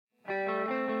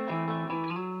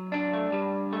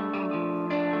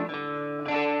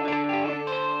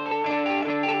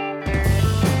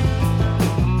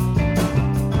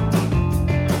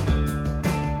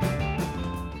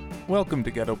Welcome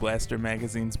to Ghetto Blaster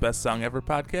Magazine's Best Song Ever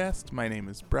podcast. My name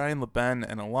is Brian LeBen,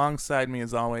 and alongside me,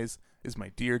 as always, is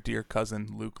my dear, dear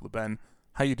cousin, Luke LeBen.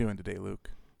 How you doing today,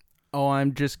 Luke? Oh,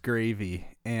 I'm just gravy.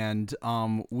 And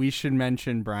we should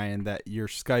mention, Brian, that you're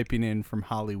Skyping in from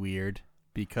Hollyweird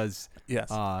because Yes.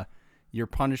 your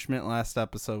punishment last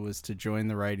episode was to join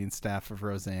the writing staff of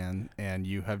Roseanne, and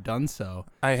you have done so.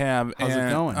 I have. How's it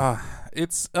going?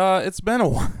 It's been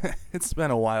it's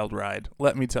been a wild ride,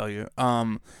 let me tell you.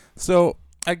 So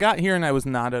I got here and I was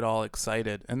not at all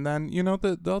excited, and then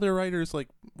the other writers like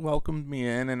welcomed me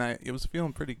in, and I was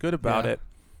feeling pretty good about it.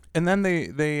 And then they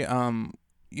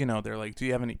they're like, do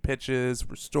you have any pitches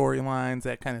for storylines,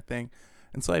 that kind of thing?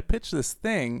 And so I pitched this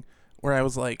thing where I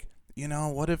was like,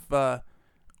 what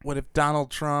if Donald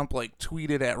Trump like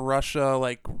tweeted at Russia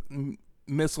like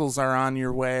missiles are on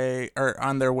your way or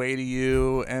on their way to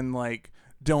you, and like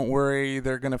don't worry,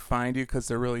 they're gonna find you because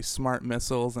they're really smart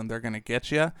missiles and they're gonna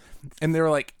get you. And they were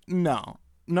like, no.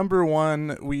 Number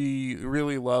one, we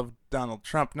really love Donald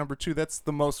Trump. Number two, that's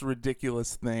the most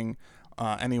ridiculous thing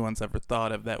anyone's ever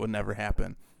thought of. That would never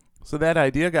happen. So that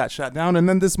idea got shot down. And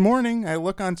then this morning, I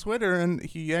look on Twitter and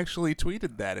he actually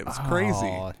tweeted that. It was crazy.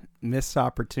 Oh, missed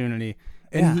opportunity.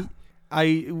 And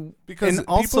because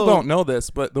people don't know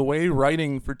this, but the way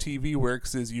writing for TV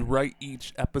works is you write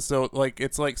each episode like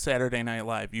it's like Saturday Night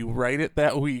Live. You write it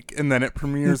that week and then it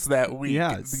premieres that week.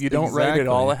 You don't write it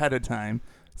all ahead of time.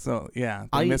 So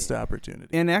they missed the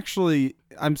opportunity. And actually,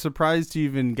 I'm surprised you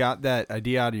even got that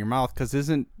idea out of your mouth, because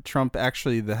isn't Trump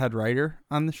actually the head writer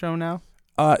on the show now?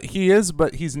 He is,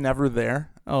 but he's never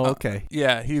there. Oh, okay.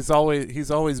 He's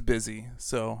always busy.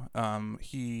 So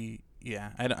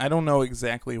I don't know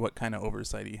exactly what kind of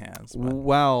oversight he has. But.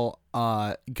 Well,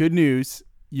 good news.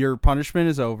 Your punishment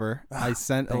is over. I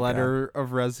sent a letter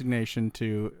of resignation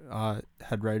to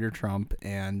head writer Trump,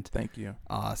 and thank you.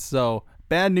 So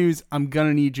bad news. I'm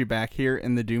gonna need you back here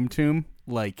in the Doom Tomb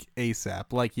like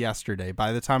ASAP, like yesterday.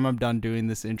 By the time I'm done doing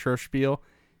this intro spiel,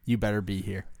 you better be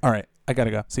here. All right, I gotta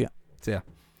go. See ya.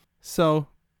 So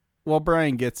while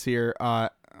Brian gets here, I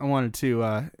wanted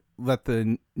to let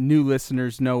the new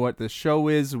listeners know what the show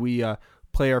is. We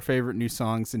play our favorite new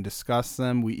songs and discuss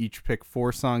them. We each pick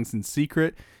 4 songs in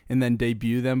secret and then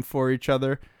debut them for each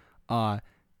other.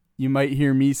 You might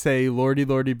hear me say Lordy,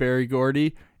 Lordy, Berry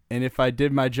Gordy. And if I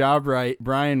did my job right,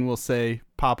 Brian will say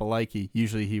Papa Likey.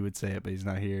 Usually he would say it, but he's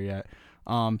not here yet.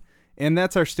 And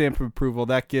that's our stamp of approval.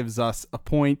 That gives us a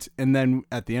point. And then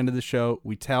at the end of the show,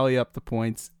 we tally up the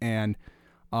points and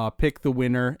pick the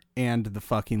winner and the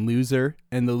fucking loser.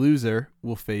 And the loser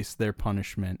will face their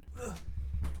punishment.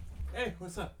 Hey,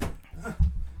 what's up?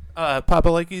 Papa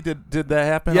Likey, did that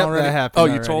happen yep, already? That happened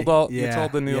you already. You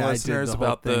told the new listeners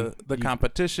about the You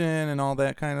competition and all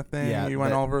that kind of thing. Yeah, you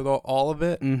went over all of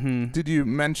it. Mm-hmm. Did you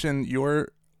mention your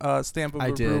stamp of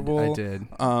approval? I did.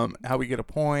 How we get a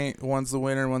point? One's the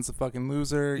winner, one's the fucking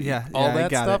loser. That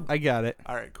stuff. I got it.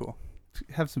 All right, cool.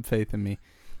 Have some faith in me.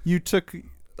 You took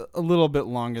a little bit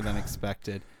longer than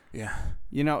expected. Yeah.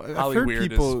 I've heard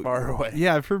people is far away.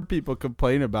 Yeah, I've heard people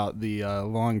complain about the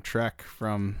long trek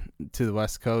to the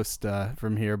West Coast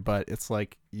from here, but it's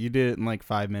like you did it in like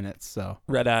 5 minutes. So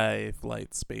red eye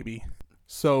flights, baby.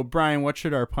 So Brian, what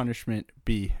should our punishment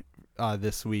be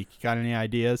this week? Got any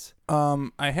ideas?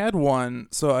 I had one.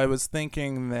 So I was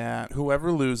thinking that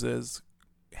whoever loses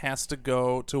has to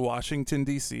go to Washington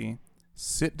D.C.,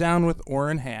 sit down with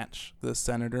Orrin Hatch, the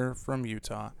senator from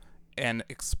Utah, and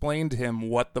explain to him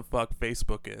what the fuck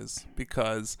Facebook is,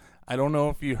 because I don't know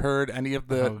if you heard any of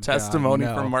the testimony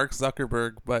from Mark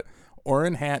Zuckerberg, but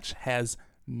Orrin Hatch has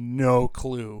no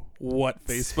clue what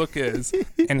Facebook is,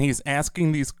 and he's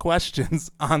asking these questions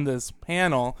on this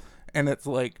panel, and it's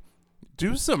like,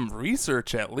 do some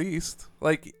research at least.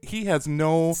 Like, he has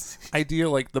no idea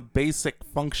like the basic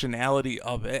functionality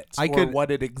of it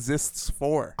what it exists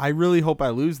for. I really hope I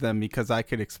lose them because I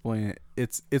could explain it.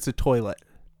 It's a toilet.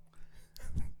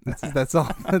 That's all.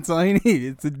 That's all you need.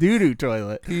 It's a doo-doo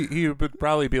toilet. He would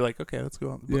probably be like, okay, let's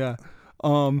go on. Yeah.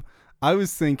 I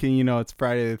was thinking, it's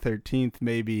Friday the 13th.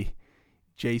 Maybe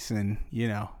Jason,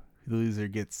 the loser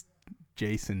gets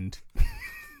Jasoned.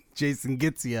 Jason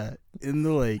gets you in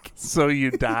the lake. So you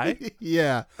die?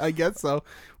 Yeah, I guess so.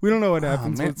 We don't know what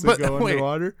happens once they go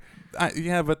underwater.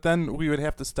 But then we would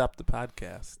have to stop the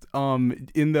podcast.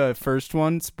 In the first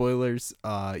one, spoilers,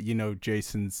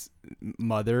 Jason's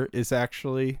mother is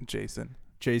actually Jason,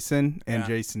 and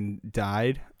Jason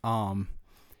died.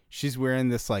 She's wearing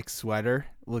this like sweater.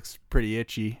 Looks pretty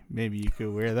itchy. Maybe you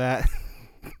could wear that.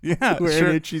 Yeah, wear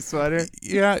an itchy sweater.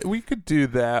 Yeah, we could do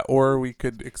that, or we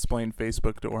could explain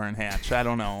Facebook to Orrin Hatch. I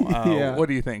don't know. Yeah. What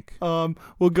do you think?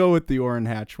 We'll go with the Orrin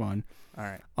Hatch one. All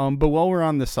right. But while we're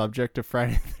on the subject of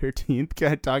Friday the 13th,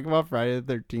 can I talk about Friday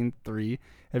the 13th 3?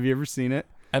 Have you ever seen it?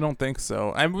 I don't think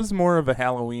so. I was more of a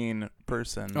Halloween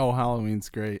person. Oh, Halloween's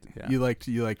great. Yeah. You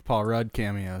liked Paul Rudd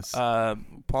cameos.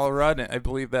 Paul Rudd, I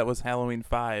believe that was Halloween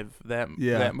 5.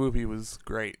 That movie was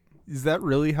great. Is that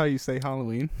really how you say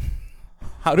Halloween?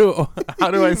 How do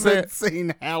I say it?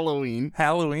 Saying Halloween.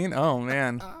 Halloween? Oh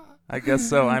man. I guess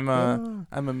so. I'm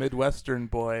a Midwestern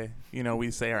boy. You know, we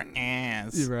say our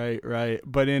ass. Right.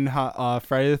 But in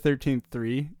Friday the 13th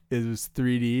 3, it was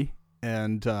 3D.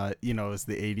 And, it was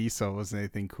the 80s, so it wasn't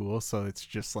anything cool. So it's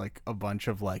just like a bunch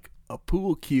of like a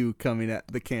pool cue coming at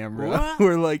the camera. What?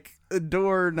 Or like a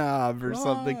doorknob or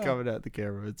something coming at the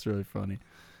camera. It's really funny.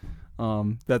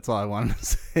 That's all I wanted to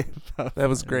say about That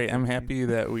was great. I'm happy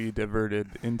that we diverted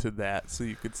into that so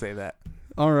you could say that.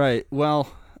 All right.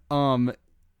 Well, as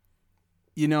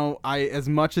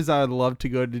much as I would love to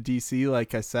go to DC,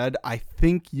 like I said, I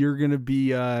think you're going to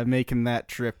be making that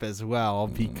trip as well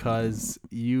because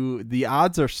the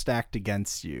odds are stacked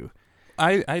against you.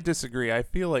 I disagree. I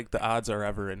feel like the odds are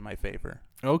ever in my favor.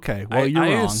 Okay, well, you're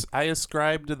wrong. I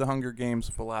ascribe to the Hunger Games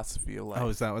philosophy of life. Oh,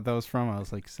 is that what that was from? I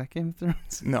was like, is that Game of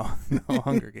Thrones? No,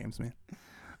 Hunger Games, man.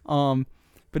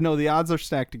 But no, the odds are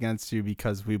stacked against you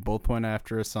because we both went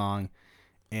after a song,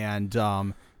 and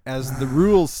as the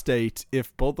rules state,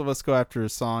 if both of us go after a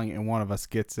song and one of us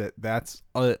gets it, that's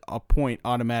a point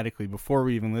automatically before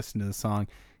we even listen to the song.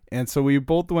 And so we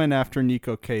both went after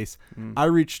Neko Case. I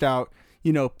reached out,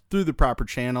 through the proper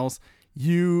channels.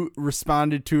 You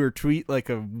responded to her tweet like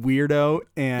a weirdo,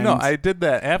 and no, I did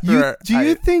that after. Do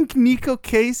you think Neko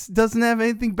Case doesn't have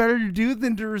anything better to do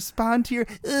than to respond to your?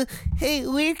 Hey,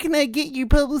 where can I get your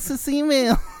publicist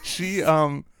email? She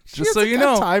just so you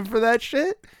know, time for that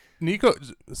shit.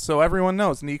 So everyone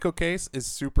knows, Neko Case is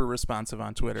super responsive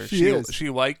on Twitter. She is. She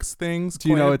likes things. Do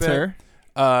you know it's her?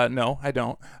 No, I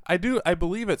don't. I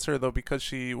believe it's her though because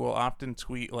she will often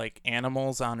tweet like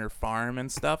animals on her farm and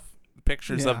stuff.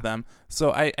 Pictures of them,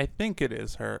 so I think it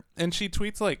is her, and she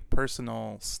tweets like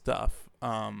personal stuff.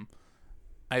 I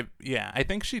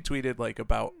think she tweeted like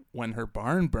about when her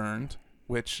barn burned,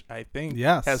 which I think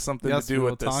has something to do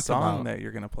with the song that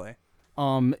you're gonna play.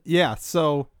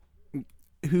 So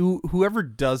whoever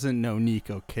doesn't know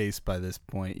Neko Case by this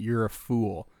point, you're a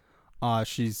fool.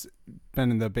 She's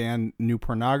been in the band New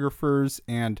Pornographers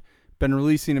and been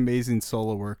releasing amazing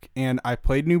solo work, and I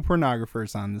played New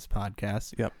Pornographers on this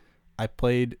podcast. Yep. I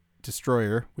played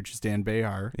Destroyer, which is Dan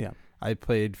Behar. Yeah. I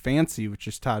played Fancy, which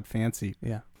is Todd Fancy.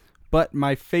 Yeah. But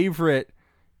my favorite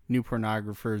New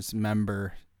Pornographers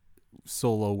member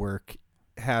solo work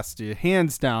has to,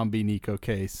 hands down, be Neko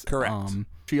Case. Correct.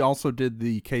 She also did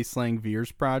the Case Lang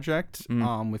Veers project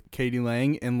with Katie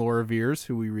Lang and Laura Veers,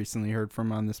 who we recently heard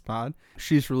from on this pod.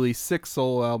 She's released 6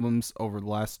 solo albums over the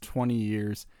last 20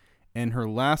 years. And her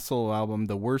last solo album,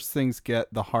 The Worse Things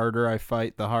Get, The Harder I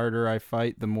Fight, The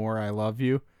More I Love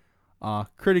You.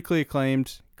 Critically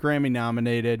acclaimed, Grammy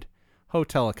nominated,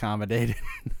 hotel accommodated.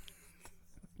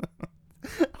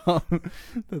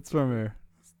 That's from her.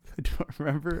 I don't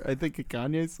remember. I think a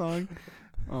Kanye song.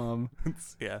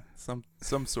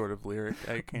 Some sort of lyric.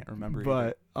 I can't remember.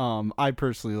 But I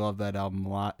personally love that album a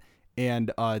lot.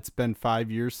 And it's been 5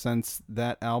 years since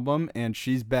that album, and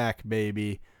she's back,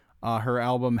 baby. Her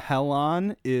album Hell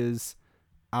On is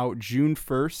out June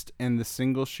 1st, and the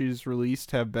singles she's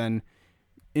released have been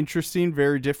interesting,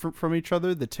 very different from each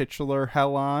other. The titular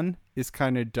Hell On is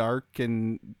kind of dark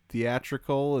and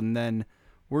theatrical, and then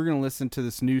we're going to listen to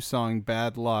this new song,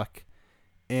 Bad Luck,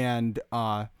 and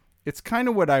it's kind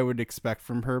of what I would expect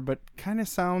from her, but kind of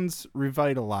sounds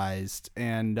revitalized,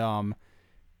 and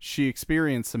she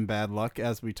experienced some bad luck,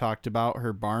 as we talked about.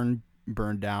 Her barn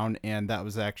burned down, and that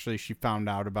was actually, she found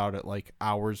out about it like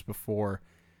hours before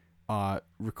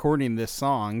recording this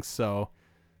song, so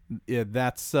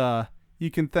that's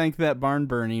you can thank that barn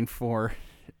burning for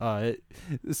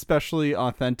especially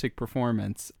authentic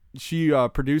performance. She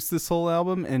produced this whole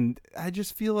album, and I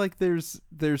just feel like there's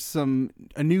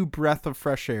a new breath of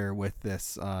fresh air with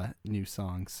this new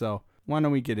song. So why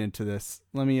don't we get into this?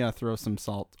 Let me throw some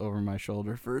salt over my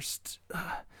shoulder first,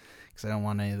 because I don't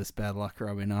want any of this bad luck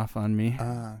rubbing off on me.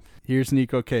 Here's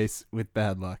Neko Case with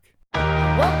Bad Luck.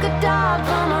 Woke a dog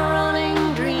from a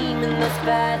running dream in this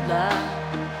bad luck.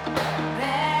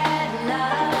 Bad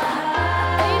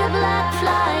luck. Ate a black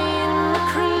fly in the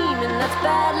cream and that's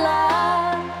bad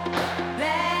luck.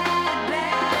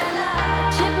 Bad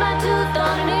luck. Chipped my tooth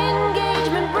on an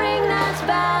engagement ring, that's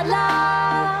bad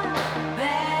luck.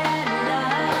 Bad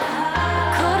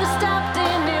luck. Could have stopped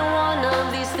any one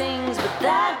of these things, but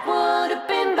that would have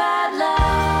been bad luck.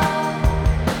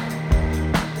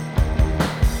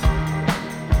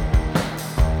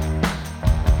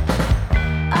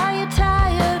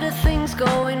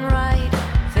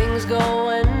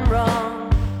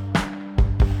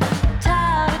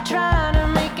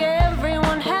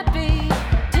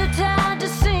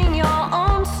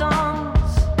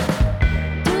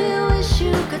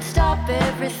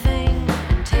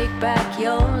 back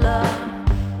your love.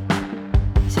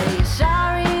 Say you're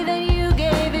sorry that you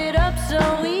gave it up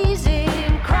so easy,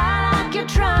 and cry like you're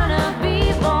trying to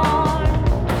be born.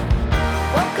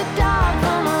 Woke a dog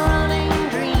from a running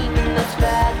dream, and that's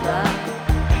bad luck.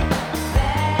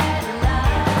 Bad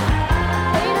luck.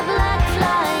 Ate a black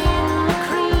fly in the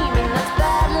cream, and that's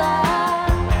bad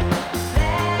luck.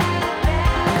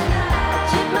 Bad luck.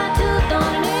 Chipped my tooth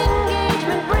on an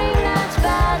engagement ring, that's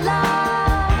bad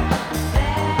luck.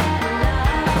 Bad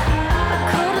luck. I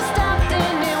could have stopped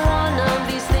any one of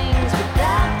these things, but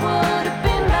that would have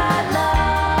been bad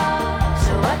luck.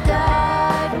 So I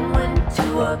died and went to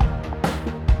work.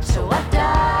 So I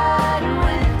died and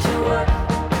went to work.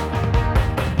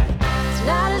 It's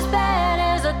not as bad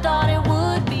as I thought it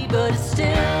would be, but it's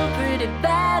still pretty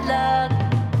bad luck.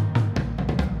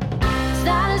 It's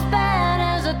not as bad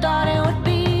as I thought it would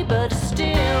be, but it's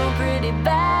still pretty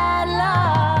bad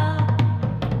luck.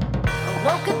 I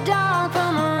woke a dog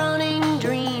from a running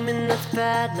dream, and that's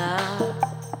bad luck.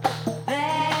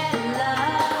 Bad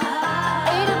luck.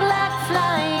 Ate a black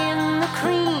fly in the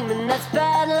cream, and that's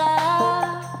bad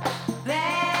luck.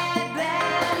 Bad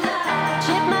luck.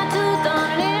 Chipped my tooth on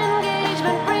an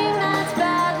engagement ring, that's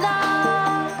bad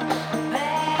luck.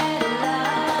 Bad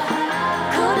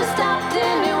luck. Could have stopped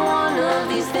any one of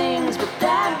these things, but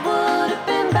that would have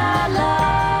been bad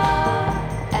luck.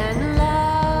 And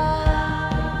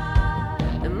love,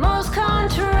 the most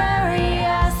contrary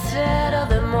asset of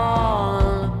them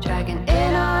all, dragging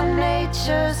in on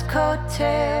nature's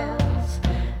coattails,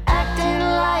 acting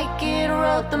like it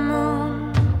wrote the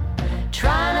moon,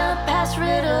 trying to pass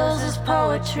riddles as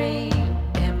poetry.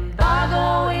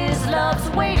 Embargo is love's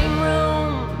waiting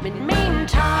room. In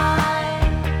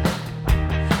meantime,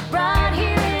 right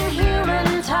here in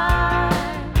human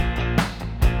time,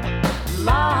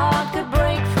 my heart could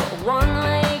break for a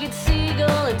one-legged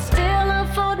seagull and still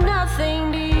afford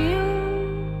nothing to you.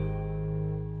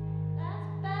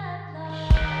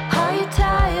 Are you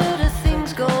tired of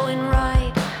things going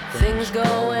right, things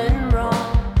going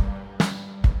wrong?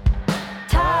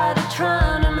 Tired of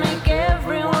trying to make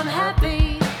everyone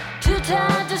happy, too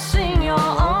tired to sing your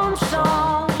own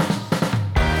song.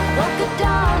 Woke a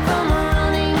dog from a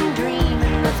running dream,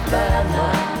 and that's bad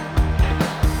luck.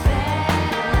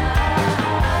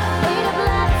 Ate a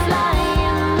black fly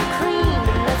in the cream,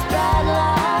 and that's bad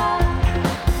luck.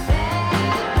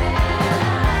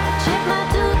 Chipped my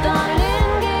tooth on an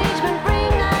engagement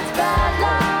ring, that's bad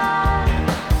luck.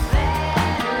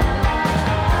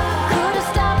 Could have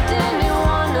stopped any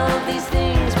one of these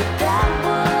things, but that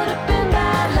would have been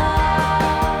bad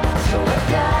luck. So I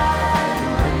died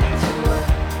and went to work.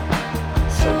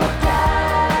 So I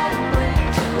died and went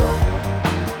to work.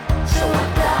 So I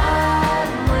died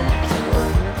and went to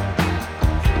work.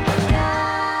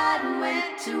 Died and went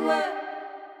to work.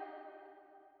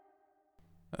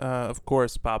 Of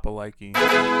course, Papa Likey.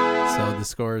 So the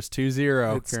score is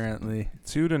 2-0 It's- currently.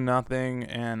 2-0,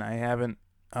 and I haven't.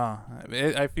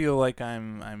 I feel like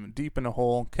I'm deep in a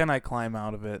hole. Can I climb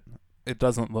out of it? It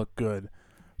doesn't look good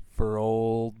for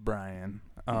old Brian.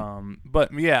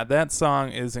 But yeah, that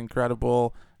song is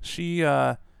incredible. She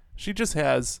just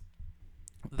has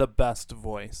the best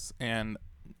voice, and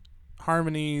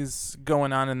harmonies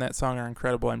going on in that song are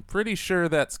incredible. I'm pretty sure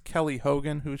that's Kelly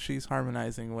Hogan who she's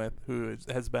harmonizing with, who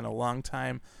has been a long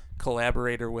time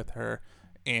collaborator with her,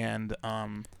 and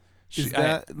Is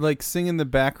that like singing the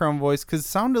background voice? Because it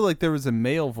sounded like there was a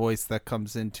male voice that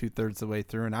comes in 2/3 the way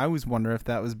through, and I always wonder if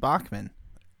that was Bachman,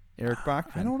 Eric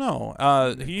Bachman. I don't know.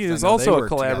 He 'Cause is I know also they a work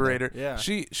collaborator. together.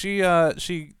 Yeah.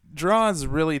 She draws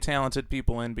really talented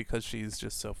people in because she's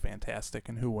just so fantastic,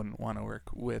 and who wouldn't want to work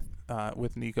with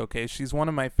Nico Case? She's one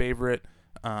of my favorite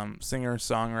singer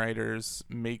songwriters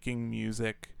making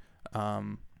music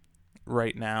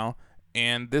right now.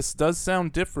 And this does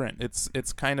sound different.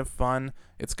 It's kind of fun.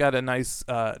 It's got a nice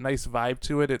vibe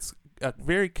to it. It's a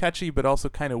very catchy but also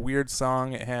kind of weird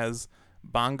song. It has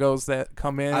bongos that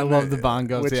come in. I love the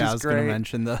bongos. which Yeah, is I was going to great.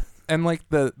 mention the. And like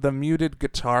the muted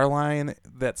guitar line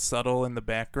that's subtle in the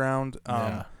background.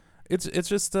 Yeah. It's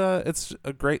just it's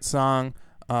a great song,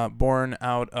 born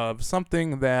out of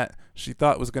something that she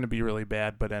thought was going to be really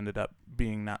bad, but ended up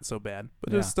being not so bad.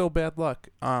 But it was Yeah. still bad luck.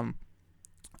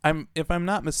 If I'm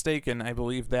not mistaken, I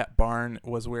believe that barn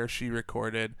was where she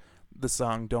recorded the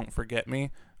song "Don't Forget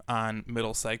Me" on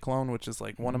Middle Cyclone, which is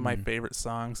like one of my favorite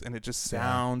songs, and it just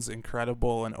sounds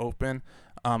incredible and open.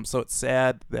 So it's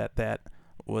sad that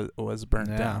was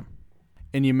burnt down.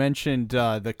 And you mentioned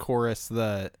the chorus,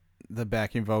 the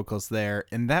backing vocals there,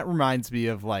 and that reminds me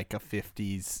of like a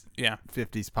 50s Yeah.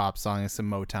 50s pop song and some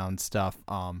Motown stuff.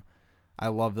 I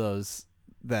love those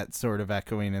that sort of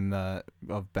echoing in the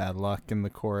of Bad Luck in the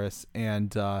chorus.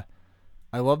 And I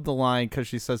love the line because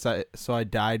she says, so I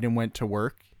died and went to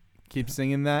work. Keep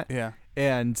singing that. Yeah.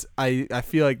 And I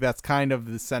feel like that's kind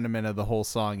of the sentiment of the whole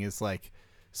song is like,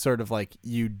 sort of like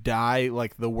you die,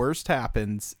 like the worst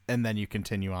happens and then you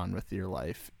continue on with your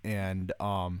life. And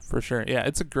for sure. Yeah,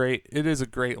 it is a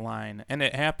great line, and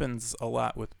it happens a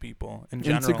lot with people in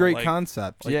general. It's a great like,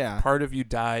 concept. like yeah. part of you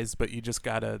dies, but you just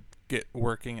got to get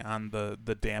working on the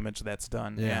damage that's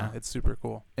done. Yeah, it's super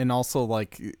cool. And also,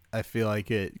 like, I feel like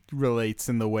it relates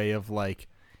in the way of like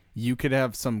you could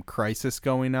have some crisis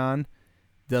going on,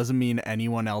 doesn't mean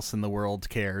anyone else in the world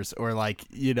cares, or like,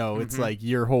 you know, it's like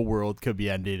your whole world could be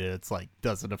ended and it's like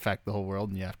doesn't affect the whole world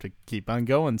and you have to keep on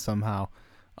going somehow.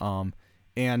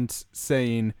 And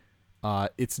saying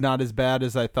it's not as bad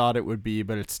as I thought it would be,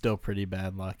 but it's still pretty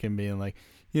bad luck, and being like,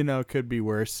 you know, it could be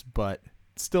worse, but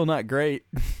it's still not great.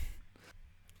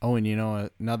 Oh, and you know,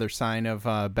 another sign of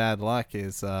bad luck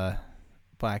is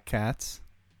black cats.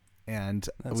 And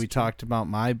That's we true. talked about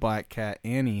my black cat,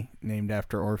 Annie, named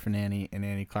after Orphan Annie and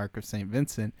Annie Clark of St.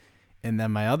 Vincent. And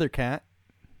then my other cat,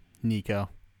 Nico,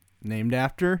 named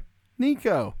after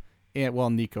Nico. And, well,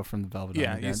 Nico from the Velvet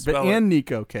Underground. And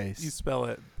Nico Case. You spell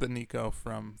it the Nico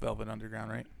from Velvet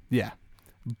Underground, right? Yeah.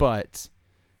 But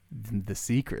the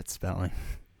secret spelling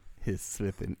is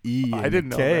with an E and I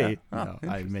didn't a know K. that. Oh, No, I'm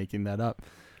interesting. making that up.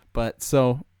 But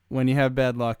so when you have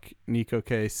bad luck, Nico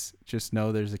Case, just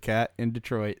know there's a cat in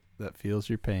Detroit that feels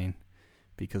your pain,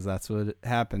 because that's what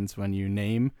happens when you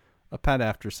name a pet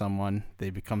after someone.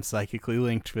 They become psychically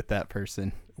linked with that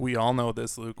person. We all know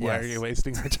this, Luke. Why are Yes. you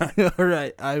wasting our time? All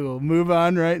right, I will move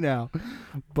on right now.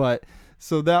 But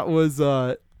so that was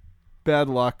Bad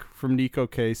Luck from Nico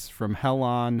Case from Hell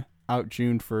On, out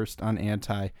June 1st on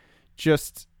Anti.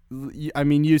 Just, I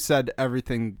mean, you said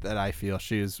everything that I feel.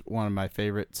 She is one of my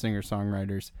favorite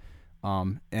singer-songwriters.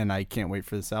 And I can't wait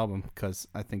for this album because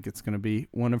I think it's going to be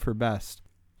one of her best.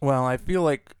 Well, I feel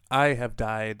like I have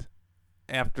died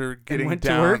after getting went to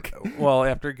down. work? Well,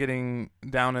 after getting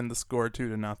down in the score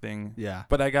 2-0. Yeah.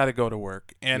 But I got to go to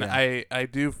work, and Yeah. I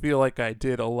do feel like I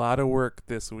did a lot of work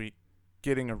this week,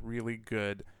 getting a really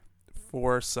good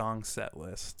 4-song set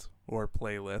list or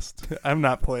playlist. I'm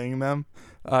not playing them.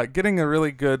 Getting a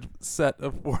really good set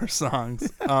of 4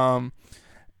 songs.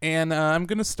 And I'm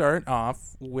gonna start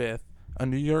off with a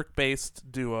New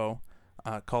York-based duo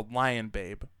called Lion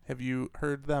Babe. Have you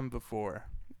heard them before?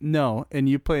 No, and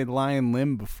you played Lion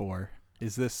Limb before.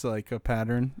 Is this like a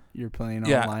pattern? You're playing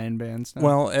all Lion bands now?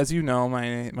 Well, as you know,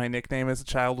 my nickname as a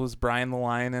child was Brian the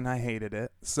Lion, and I hated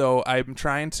it. So I'm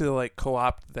trying to like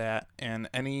co-opt that, and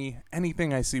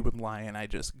anything I see with Lion, I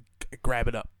just grab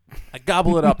it up. I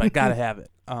gobble it up. I gotta have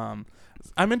it. I'm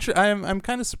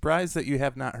kind of surprised that you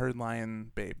have not heard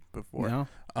Lion Babe before. No?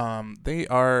 They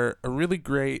are a really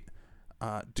great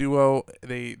duo.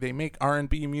 They make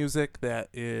R&B music that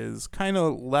is kind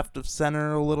of left of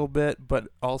center a little bit, but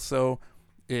also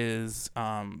is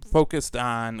focused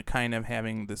on kind of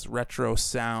having this retro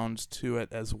sound to it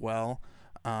as well.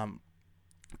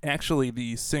 Actually,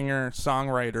 the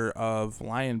singer-songwriter of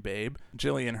Lion Babe,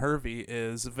 Jillian Hervey,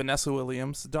 is Vanessa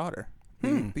Williams' daughter,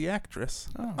 the actress.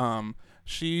 Oh.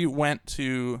 She went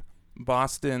to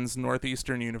Boston's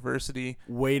Northeastern University.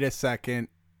 Wait a second.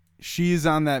 She's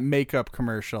on that makeup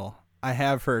commercial. I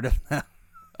have heard of that.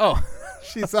 Oh,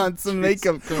 She's on some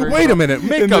makeup commercial. wait a minute,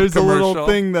 makeup and there's commercial. a little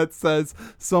thing that says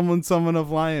someone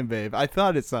of Lion Babe. I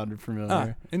thought it sounded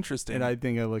familiar. Interesting. And I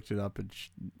think I looked it up, and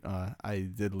I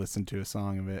did listen to a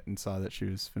song of it and saw that she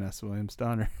was Vanessa Williams'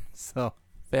 daughter. So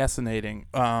Fascinating.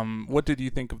 What did you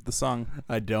think of the song?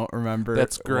 I don't remember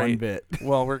That's great. one bit.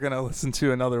 Well, we're gonna listen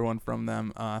to another one from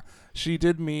them. She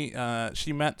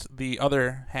met the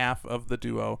other half of the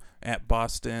duo at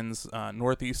Boston's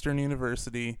Northeastern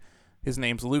University. His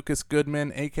name's Lucas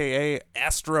Goodman, aka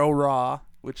Astro Raw,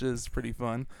 which is pretty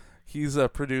fun. He's a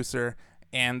producer,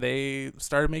 and they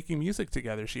started making music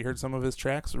together. She heard some of his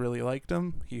tracks, really liked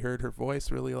him. He heard her voice,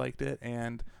 really liked it,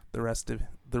 and the rest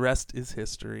is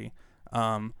history.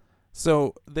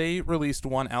 So they released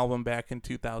one album back in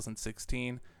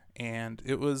 2016, and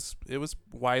it was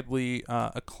widely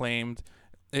acclaimed.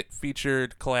 It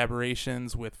featured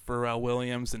collaborations with Pharrell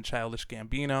Williams and Childish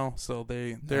Gambino, so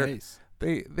Nice.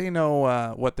 they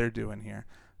know what they're doing here.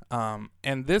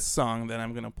 And this song that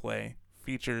I'm gonna play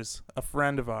features a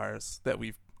friend of ours that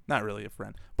we've not really a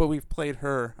friend, but we've played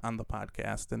her on the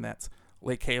podcast, and that's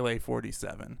Lekele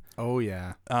 47. Oh,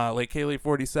 yeah. Lekele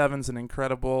 47's an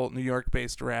incredible New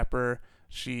York-based rapper.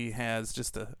 She has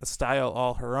just a style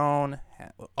all her own.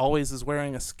 Always is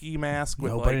wearing a ski mask.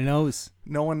 With Nobody knows.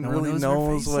 No one No really one knows what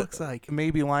her knows face what looks like.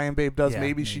 Maybe Lion Babe does. Yeah,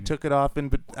 maybe she maybe. took it off,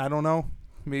 but I don't know.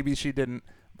 Maybe she didn't.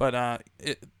 But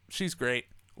she's great.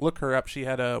 Look her up. She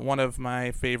had one of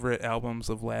my favorite albums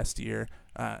of last year.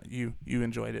 You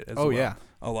enjoyed it as well. Oh, yeah.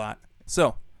 A lot.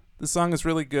 So the song is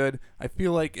really good. I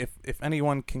feel like if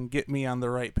anyone can get me on the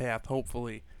right path,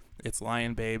 hopefully it's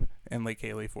Lion Babe and Lake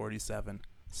Haley 47.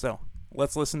 So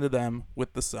let's listen to them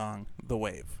with the song The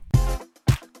Wave.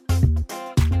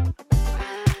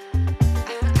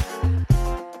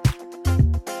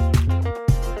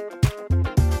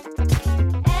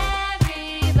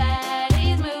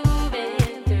 Everybody's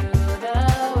moving through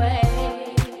the wave.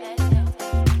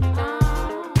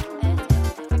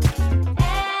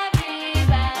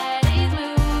 Everybody's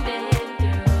moving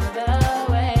through the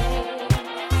wave.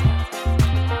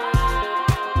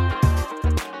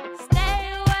 Stay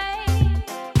away.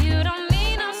 You don't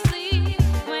need no sleep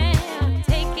when I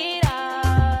take it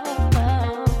off.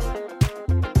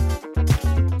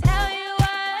 Tell you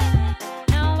what,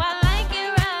 no, I like it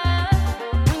rough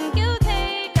when you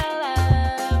take all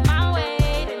of my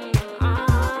weight in your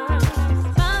arms.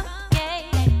 Yeah,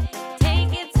 take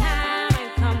your time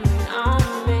and come on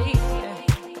me,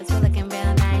 'cause we're looking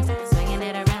real nice, swinging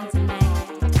it around tonight.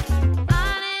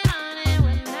 On and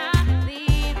we're not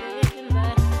leaving,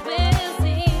 but we'll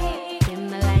see. Dim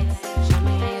the lights, show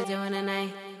me how you're doing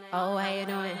tonight. Oh, how you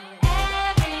doing?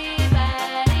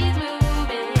 Everybody's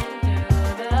moving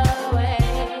through the wave.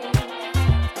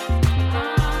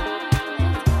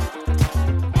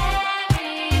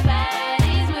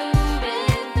 Everybody's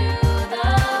moving through the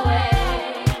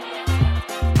wave.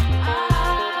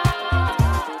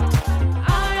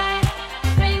 Alright,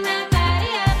 bring that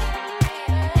body up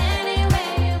any way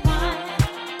you want.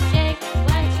 Shake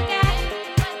what you got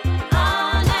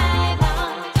all night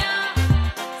long. Jump,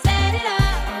 set it up,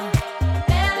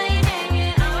 belly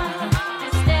hanging on.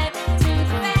 Step to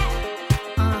the back.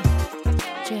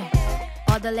 Yeah.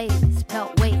 All the ladies,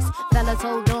 pelt waist. Fellas,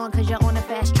 hold on, 'cause you're on a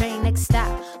fast train. Next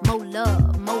stop, more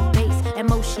love, more bass, and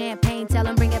more champagne. Tell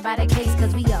 'em bring it by the case,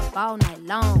 'cause we up all night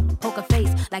long. Poker face,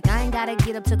 like I ain't gotta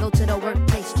get up to go to the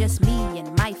workplace. Just me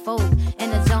and my folk in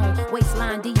the zone.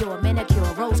 Waistline, Dior,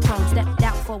 manicure, rose chrome. Stepped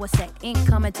out for a sec, ain't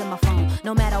coming to my phone.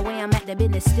 No matter where I'm at, the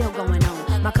business still going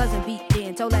on. My cousin beat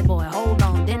in, told that boy, hold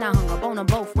on. Then I hung up on them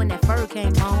both when that fur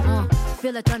came on.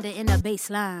 Feel the thunder in the bass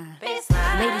line.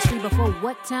 Ladies free before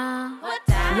what time?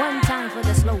 One time for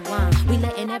the slow wine. We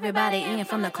letting everybody in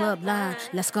from the club line.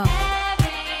 Let's go.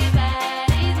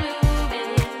 Everybody's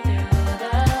moving through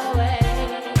the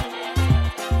wave.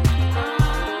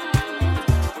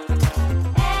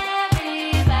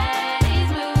 Everybody's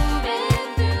moving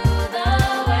through the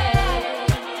wave.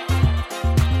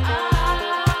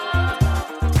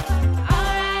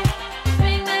 Alright,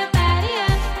 bring that body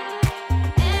up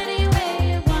any way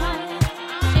you want.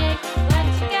 Shake what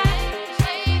you got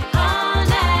all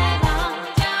night long.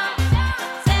 Jump,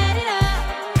 set it up,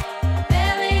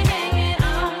 belly hanging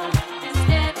on.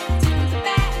 Step to the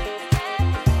back,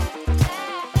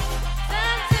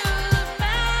 step to the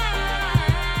back,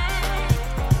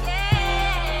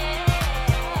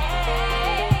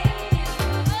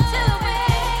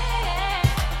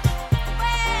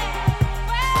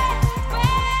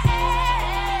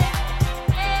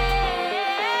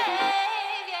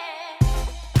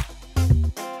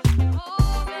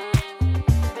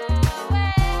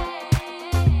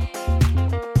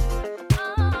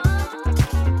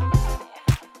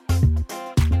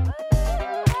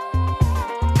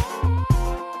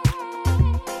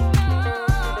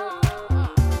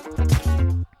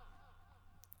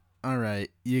 All right,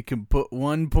 you can put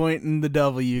 1 point in the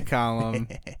W column.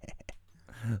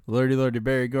 Lordy,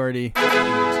 Barry Gordy.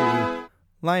 To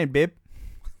Lion Babe.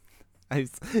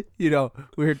 We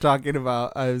were talking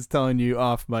about, I was telling you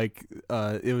off mic,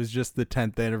 it was just the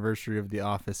 10th anniversary of the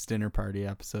Office dinner party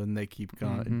episode, and they keep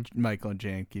calling, Michael and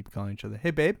Jan keep calling each other,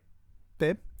 hey, babe.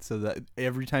 So that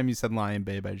every time you said Lion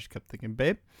Babe, I just kept thinking,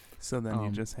 babe. So then you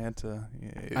just had to.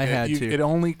 I had to. It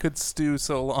only could stew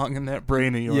so long in that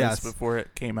brain of yours Yes. before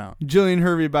it came out. Jillian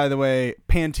Hervey, by the way,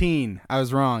 Pantene. I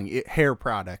was wrong. Hair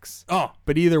products. Oh,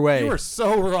 But either way, you were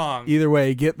so wrong. Either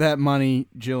way, get that money,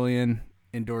 Jillian.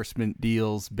 Endorsement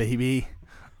deals, baby.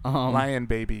 Lion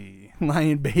Baby.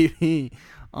 Lion Baby.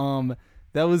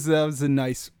 That was a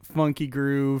nice funky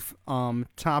groove.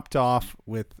 Topped off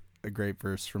with a great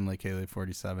verse from Lake Haley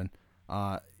 47.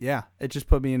 Yeah, it just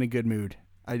put me in a good mood.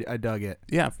 I dug it.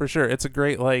 Yeah, for sure. It's a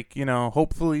great,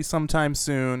 hopefully sometime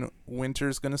soon,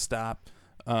 winter's going to stop.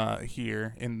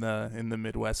 here in the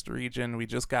Midwest region. We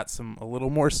just got a little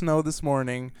more snow this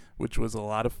morning, which was a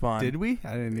lot of fun. Did we?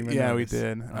 I didn't even. Yeah, notice. we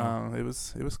did. Oh. It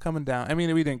was coming down. I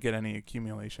mean, we didn't get any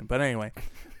accumulation, but anyway,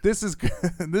 this is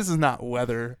this is not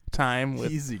weather time.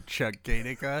 With Easy, Chuck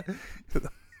Gatica.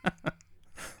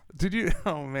 did you?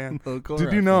 Oh man, Local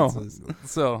did you know? references.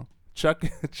 So Chuck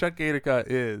Gatica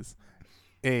is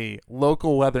a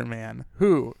local weatherman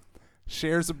who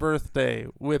shares a birthday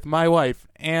with my wife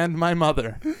and my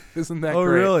mother. Isn't that Oh,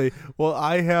 great? really? Well,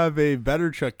 I have a better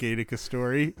Chuck Gatica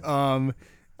story.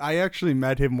 I actually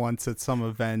met him once at some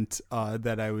event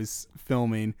that I was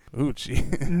filming. Ooh, gee.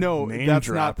 No, Name that's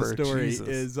dropper. not the story. Jesus.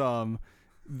 Is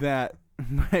that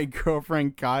my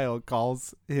girlfriend Kyle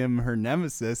calls him her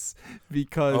nemesis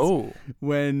because Oh,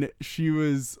 when she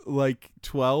was like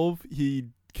 12, he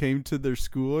came to their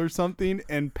school or something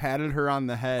and patted her on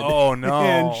the head. oh no,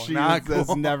 and she not has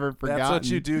cool. never forgotten. That's what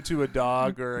you do to a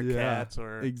dog or a Yeah, cat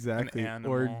or exactly. an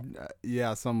animal.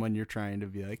 Or someone you're trying to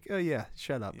be like, oh yeah,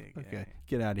 shut up. Yeah, Okay, yeah.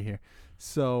 get out of here.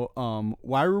 So,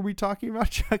 why were we talking about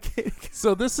Chuck Gatica?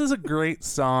 So this is a great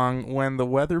song when the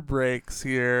weather breaks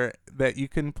here that you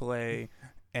can play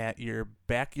at your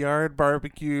backyard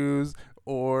barbecues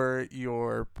or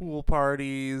your pool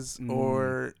parties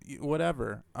or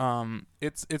whatever.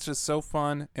 It's just so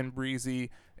fun and breezy,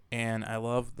 and I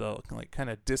love the like kind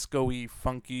of disco-y,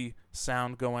 funky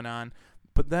sound going on.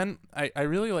 But then I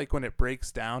really like when it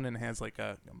breaks down and has like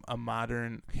a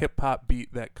modern hip hop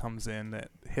beat that comes in that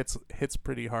hits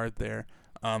pretty hard there.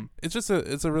 It's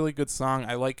a really good song.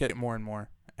 I like it more and more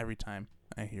every time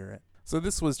I hear it. So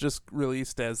this was just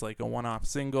released as like a one-off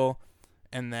single,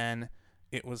 and then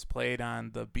it was played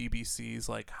on the BBC's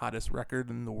like hottest record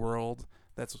in the world.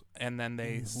 And then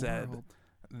they said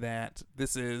that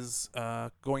this is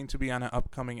going to be on an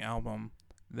upcoming album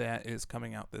that is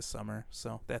coming out this summer.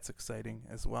 So that's exciting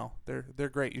as well. They're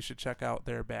great. You should check out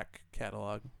their back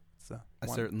catalog. So I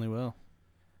certainly will.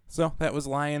 So that was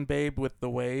Lion Babe with The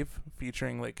Wave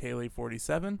featuring Lake Haley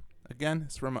 47. Again,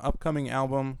 it's from an upcoming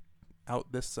album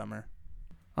out this summer.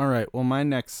 All right. Well, my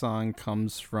next song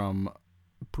comes from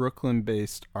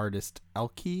Brooklyn-based artist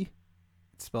Elke. It's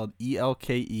spelled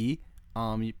E-L-K-E.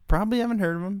 You probably haven't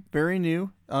heard of him. Very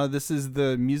new. This is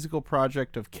the musical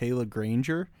project of Kayla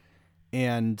Granger,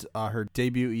 and her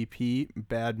debut EP,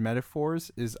 Bad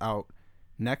Metaphors, is out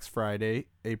next Friday,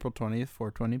 April 20th,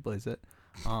 420 Blaze It.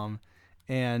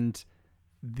 And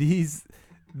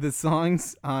the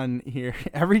songs on here,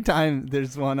 every time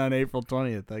there's one on April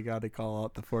 20th, I got to call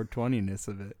out the 420-ness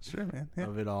of it. Sure, man. Yeah.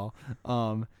 Of it all.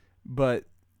 But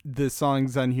the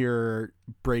songs on here are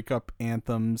breakup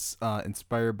anthems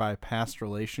inspired by past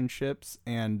relationships,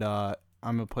 and I'm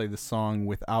going to play the song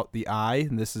Without the I,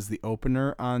 and this is the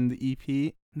opener on the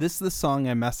EP. This is the song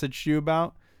I messaged you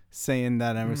about, saying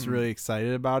that I was really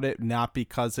excited about it, not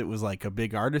because it was like a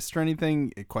big artist or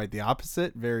anything, quite the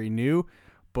opposite, very new,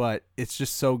 but it's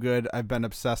just so good. I've been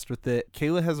obsessed with it.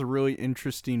 Kayla has a really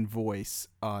interesting voice.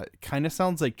 Kind of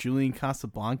sounds like Julian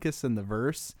Casablancas in the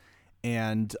verse,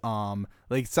 and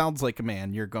like sounds like a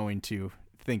man. You're going to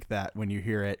think that when you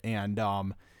hear it, and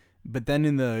but then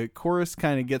in the chorus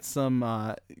kind of gets some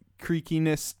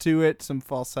creakiness to it, some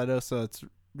falsetto, so it's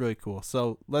really cool.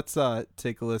 So let's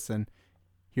take a listen.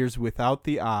 Here's Without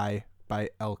the I by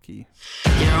Elke. You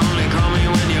only call me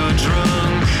when you're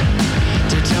drunk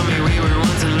to tell me we were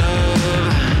once in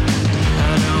love.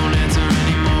 I don't answer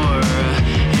anymore,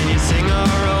 and you sing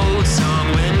our old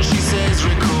song when she says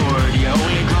record. You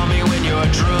only call me when you're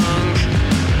drunk.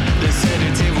 The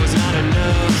sedative was not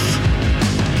enough.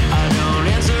 I don't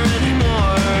answer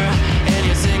anymore, and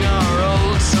you sing our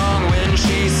old song when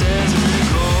she says record.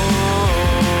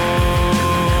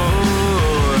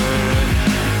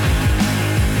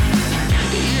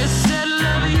 You said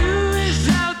love you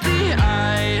without the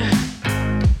I.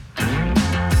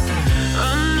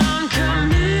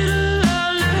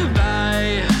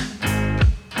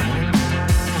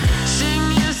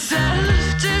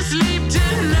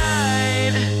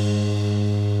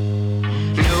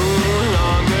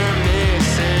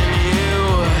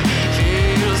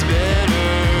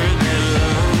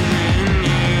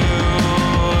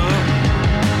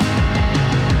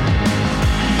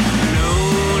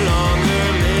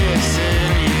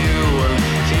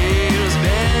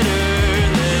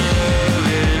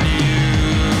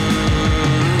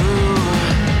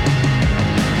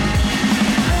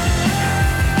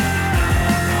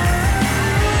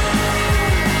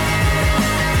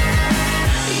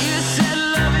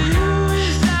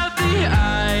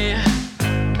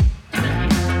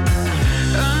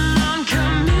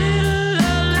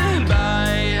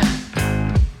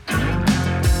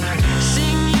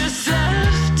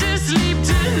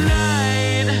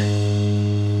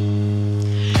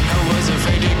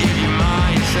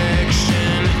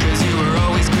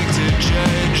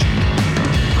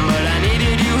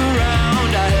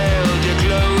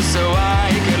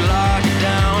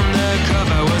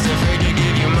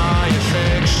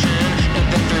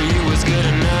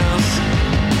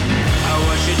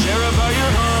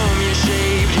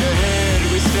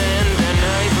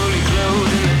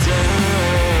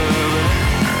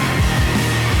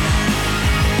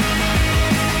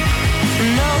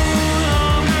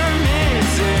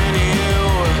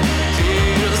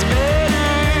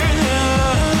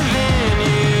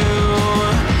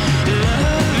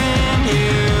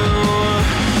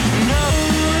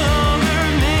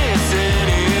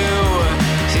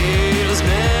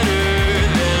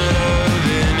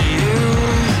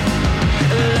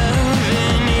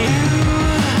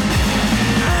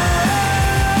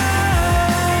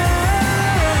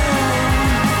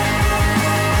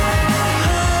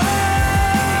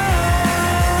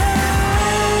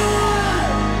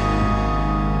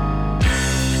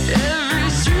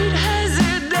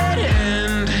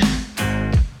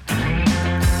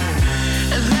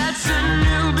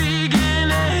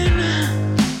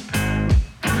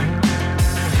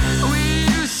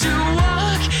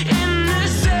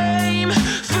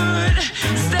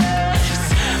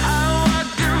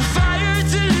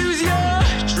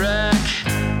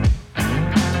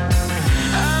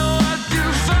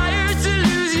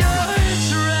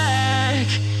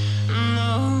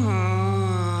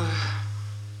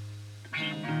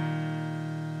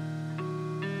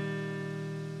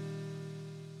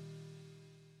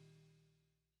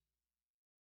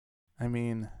 I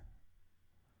mean,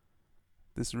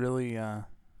 this really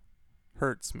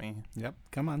hurts me. Yep.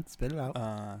 Come on, spit it out.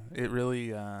 It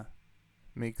really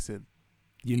makes it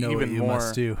You know even what you more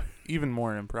must do. even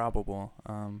more improbable.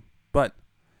 But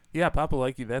yeah, Papa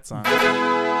Like You, that song.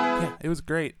 Yeah, it was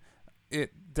great.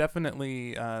 It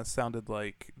definitely sounded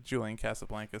like Julian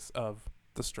Casablancas of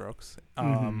The Strokes.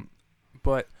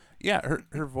 But yeah,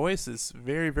 her voice is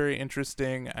very, very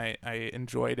interesting. I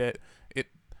enjoyed it.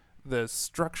 The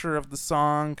structure of the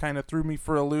song kind of threw me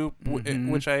for a loop,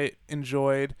 which I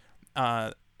enjoyed.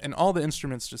 And all the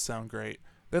instruments just sound great.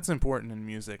 That's important in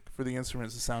music, for the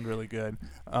instruments to sound really good.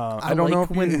 I don't know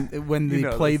if when they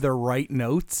play this. the right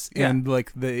notes and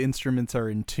like the instruments are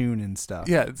in tune and stuff.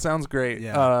 Yeah, it sounds great.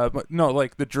 Yeah. But no,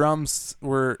 like the drums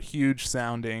were huge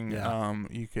sounding. Yeah.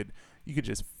 You could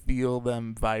just feel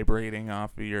them vibrating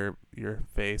off of your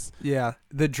face. Yeah,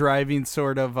 the driving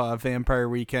sort of Vampire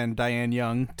Weekend, Diane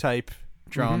Young type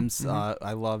drums.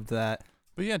 I loved that.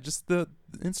 But yeah, just the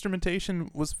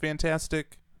instrumentation was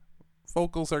fantastic.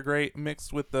 Vocals are great,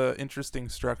 mixed with the interesting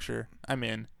structure. I'm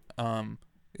in.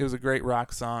 It was a great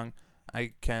rock song.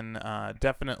 I can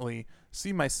definitely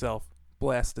see myself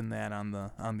blasting that on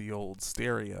the old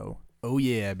stereo. Oh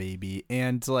yeah, baby.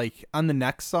 And like on the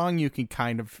next song, you can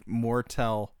kind of more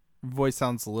tell voice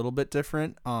sounds a little bit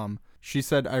different. She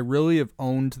said, "I really have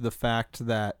owned the fact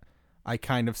that I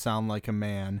kind of sound like a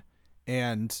man,"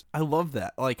 and I love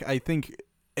that. Like, I think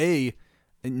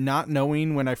not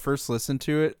knowing when I first listened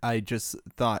to it, I just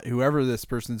thought whoever this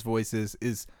person's voice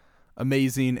is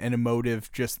amazing and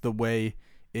emotive. Just the way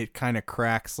it kind of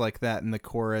cracks like that in the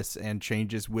chorus and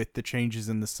changes with the changes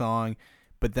in the song.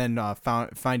 But then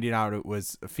finding out it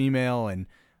was a female and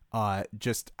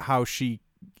just how she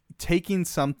taking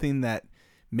something that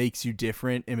makes you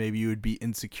different and maybe you would be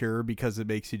insecure because it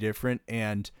makes you different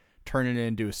and turning it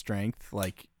into a strength,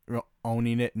 like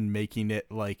owning it and making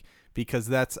it like, because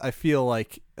that's, I feel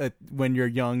like when you're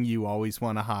young, you always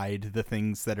want to hide the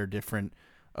things that are different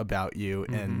about you.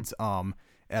 And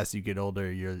as you get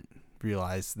older, you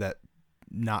realize that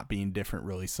not being different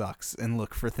really sucks and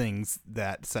look for things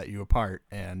that set you apart.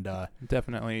 And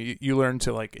definitely you learn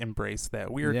to like embrace that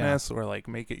weirdness or like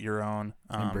make it your own.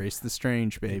 Embrace the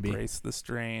strange, baby. Embrace the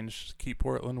strange. Keep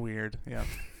Portland weird. Yeah.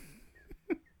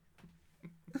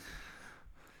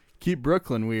 Keep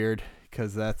Brooklyn weird,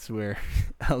 because that's where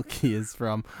Elkie is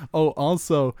from. Oh,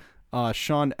 also,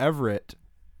 Sean Everett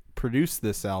produced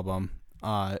this album.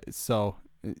 So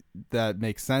that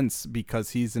makes sense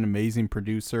because he's an amazing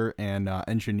producer and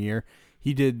engineer.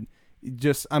 He did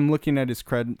I'm looking at his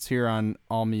credits here on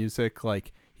AllMusic.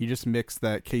 Like, he just mixed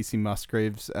that Casey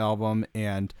Musgraves album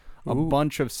and a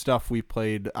bunch of stuff we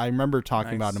played. I remember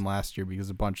talking about him last year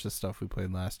because a bunch of stuff we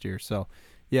played last year. So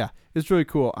yeah, it's really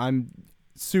cool. I'm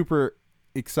super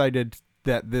excited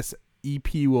that this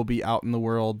EP will be out in the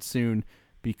world soon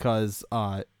because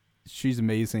she's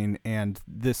amazing, and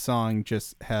this song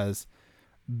just has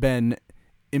been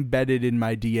embedded in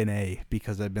my DNA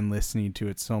because I've been listening to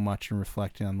it so much and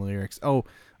reflecting on the lyrics. Oh,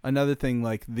 another thing,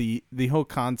 like the whole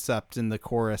concept in the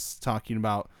chorus talking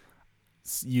about,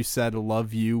 you said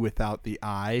love you without the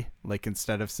I, like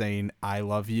instead of saying I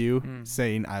love you,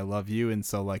 saying I love you, and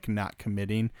so like not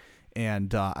committing.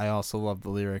 And I also love the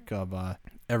lyric of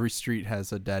every street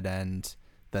has a dead end,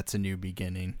 that's a new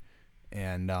beginning.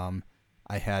 And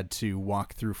I had to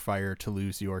walk through fire to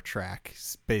lose your track,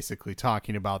 basically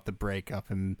talking about the breakup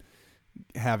and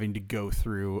having to go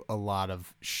through a lot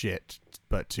of shit,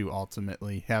 but to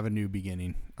ultimately have a new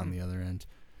beginning on the other end.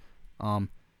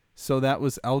 So that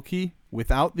was Elkie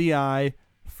without the I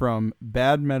from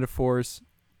Bad Metaphors,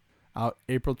 out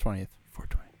April 20th,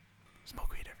 420.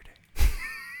 Smoke weed every day.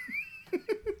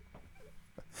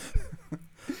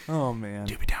 Oh man.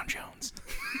 Doobie Down Jones.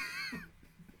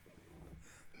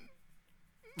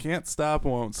 Can't stop,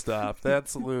 won't stop.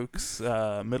 That's Luke's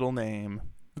middle name.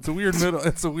 It's a weird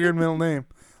middle name.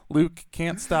 Luke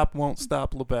Can't Stop, Won't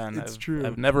Stop LeBen. It's true.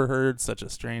 I've never heard such a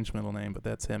strange middle name, but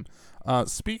that's him.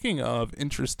 Speaking of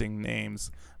interesting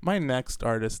names, my next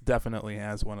artist definitely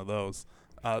has one of those.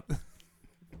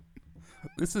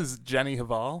 This is Jenny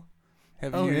Hval.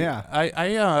 Yeah.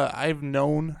 I've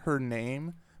known her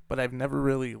name, but I've never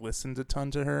really listened a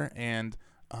ton to her, and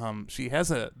she has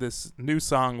this new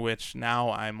song which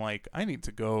now I'm like, I need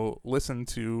to go listen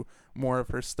to more of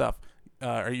her stuff.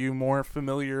 Are you more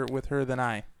familiar with her than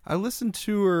I? I listened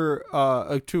to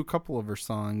her to a couple of her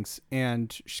songs,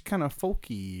 and she's kind of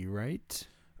folky, right?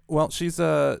 Well, she's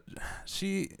all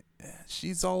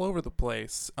over the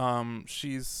place.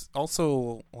 She's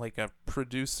also like a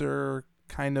producer,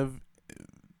 kind of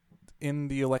in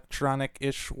the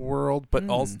electronic-ish world, but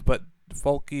also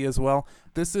folky as well.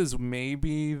 This is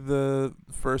maybe the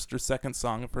first or second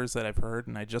song of hers that I've heard,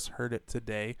 and I just heard it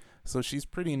today. So she's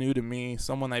pretty new to me,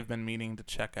 someone I've been meaning to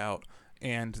check out.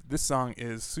 And this song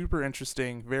is super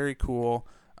interesting, very cool.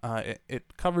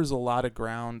 It covers a lot of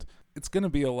ground. It's going to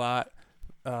be a lot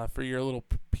for your little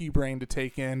pea brain to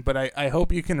take in, but I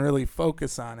hope you can really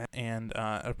focus on it and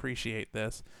appreciate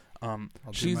this. I'll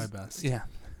do my best. Yeah.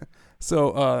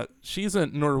 So she's a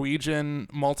Norwegian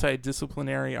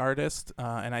multidisciplinary artist,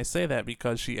 and I say that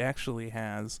because she actually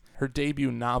has her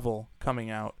debut novel coming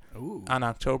out on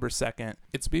October 2nd.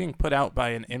 It's being put out by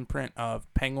an imprint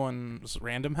of Penguin's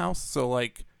Random House, so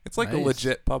it's like a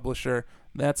legit publisher.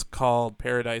 That's called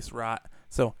Paradise Rot.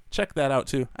 So check that out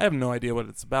too. I have no idea what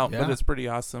it's about, but it's pretty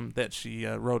awesome that she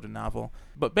wrote a novel.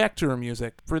 But back to her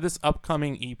music. For this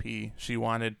upcoming EP, she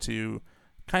wanted to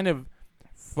kind of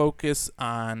focus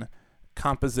on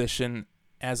composition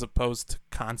as opposed to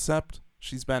concept.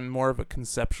 She's been more of a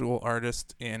conceptual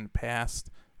artist in past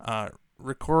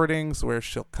recordings where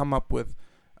she'll come up with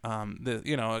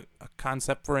a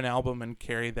concept for an album and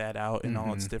carry that out in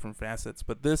all its different facets.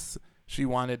 But this, she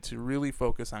wanted to really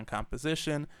focus on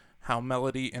composition, how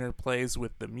melody interplays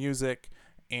with the music,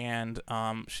 and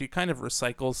she kind of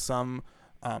recycles some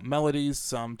melodies,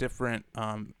 some different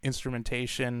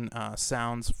instrumentation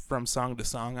sounds from song to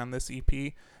song on this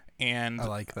EP. And I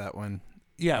like that one.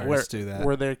 Yeah, Artists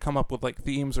where they come up with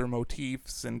themes or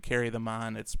motifs and carry them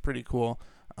on. It's pretty cool.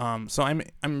 So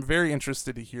I'm very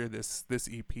interested to hear this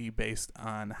EP based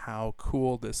on how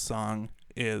cool this song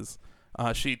is.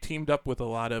 She teamed up with a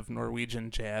lot of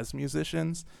Norwegian jazz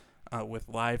musicians with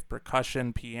live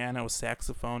percussion, piano,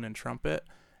 saxophone, and trumpet.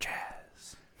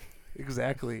 Jazz.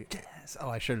 Exactly. Jazz. Oh,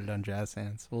 I should have done jazz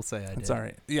hands. We'll say I did. It's all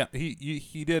right. Yeah,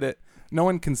 he did it. No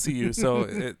one can see you,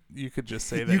 so you could just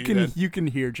say that you can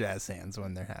hear jazz hands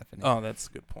when they're happening. Oh, that's a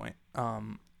good point.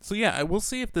 So yeah, we'll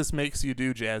see if this makes you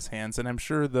do jazz hands, and I'm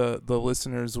sure the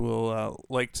listeners will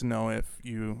like to know if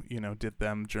you did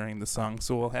them during the song.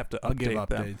 So we'll have to update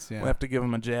them. Yeah. We'll have to give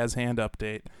them a jazz hand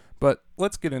update. But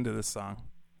let's get into this song.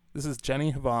 This is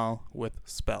Jenny Hval with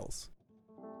Spells.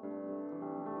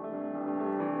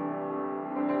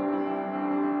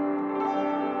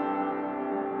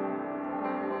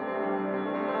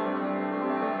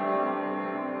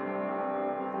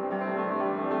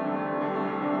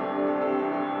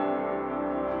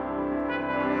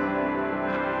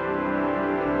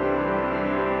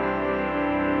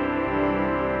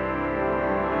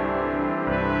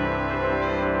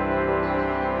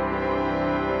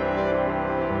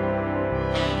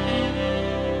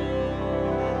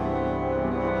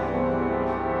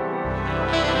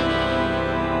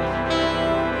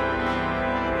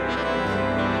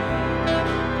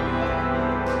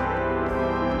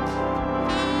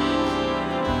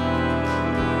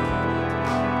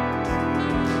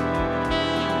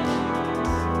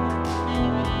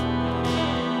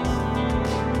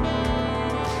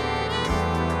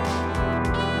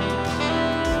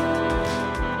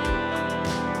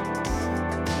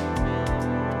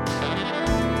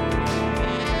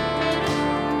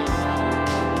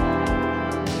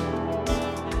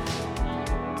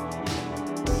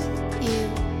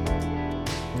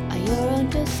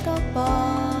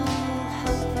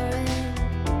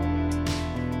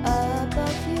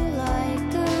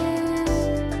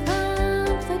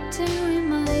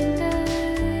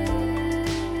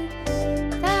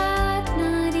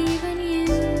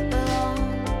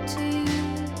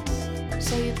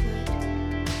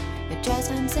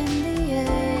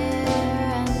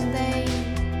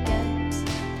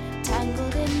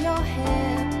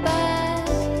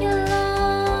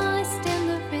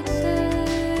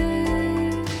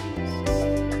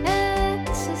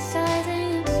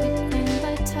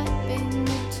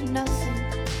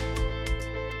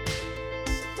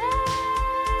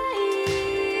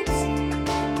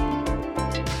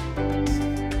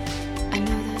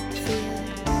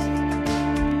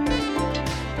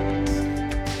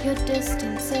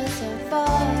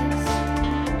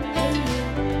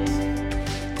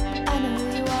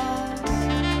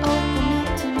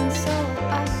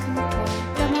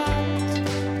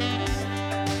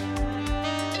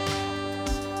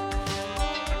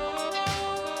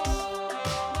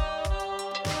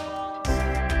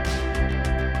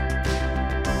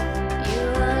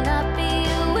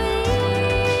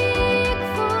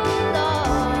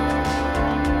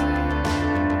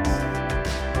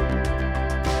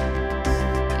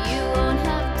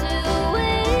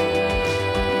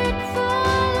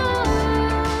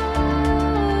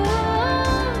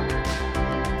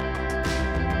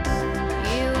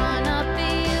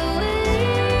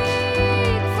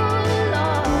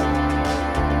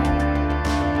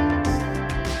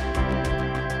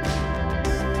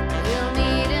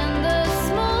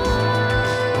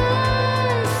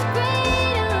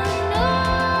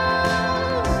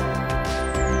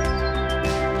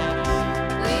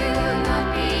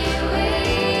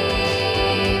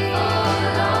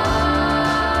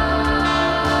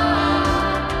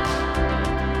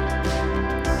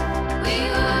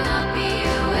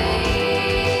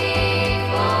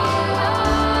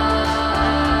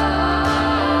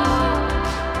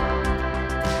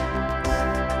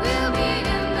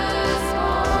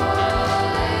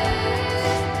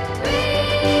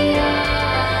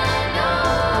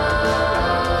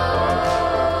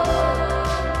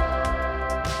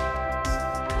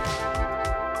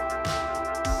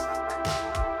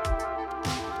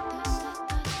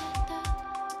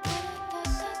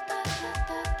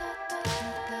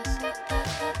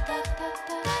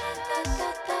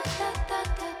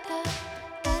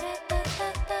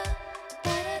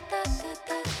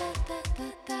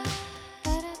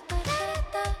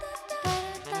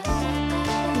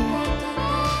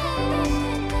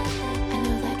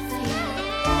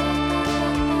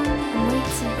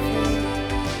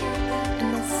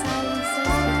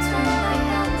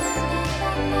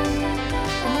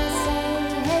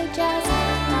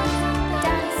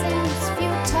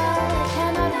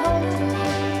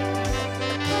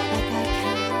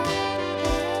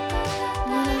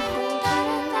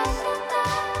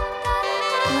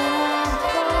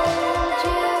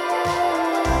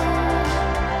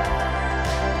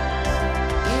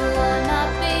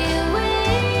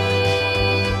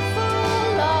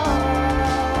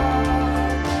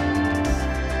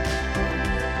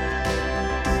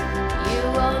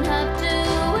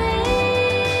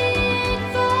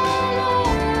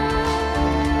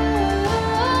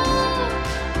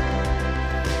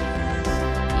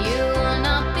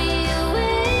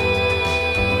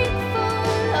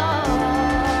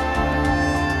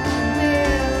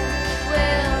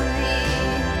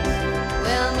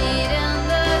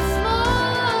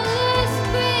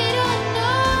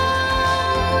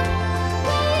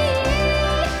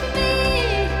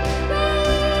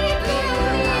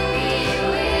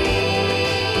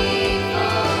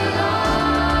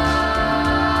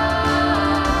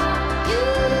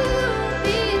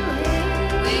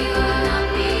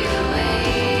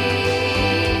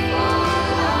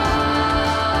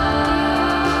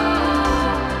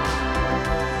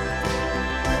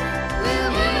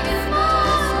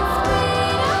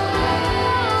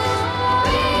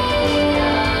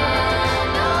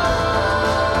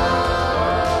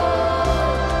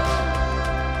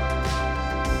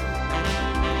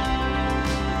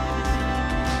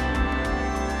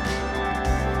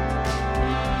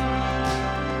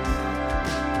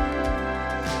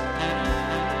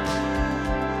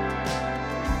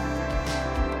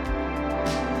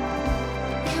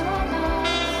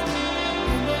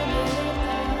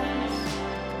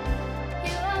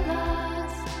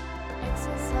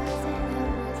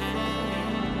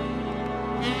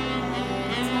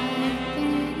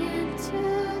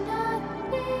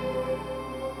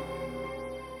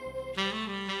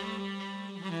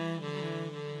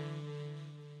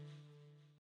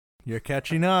 You're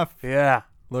catching up. Yeah.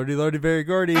 Lordy, lordy, very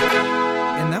gordy.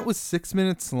 And that was 6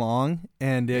 minutes long,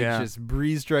 and it Yeah. just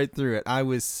breezed right through it. I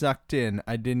was sucked in.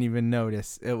 I didn't even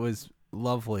notice. It was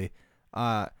lovely.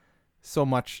 So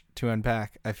much to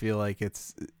unpack. I feel like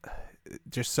it's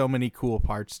just so many cool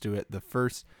parts to it.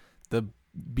 The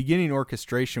beginning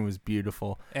orchestration was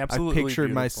beautiful. Absolutely I pictured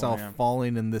beautiful, myself yeah.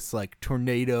 falling in this like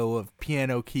tornado of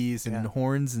piano keys and Yeah.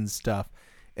 horns and stuff.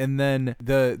 And then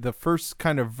the first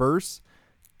kind of verse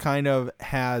kind of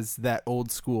has that old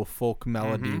school folk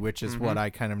melody, which is what I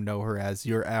kind of know her as,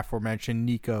 your aforementioned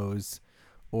Nikos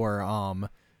or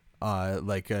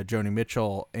Joni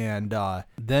Mitchell, and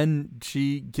then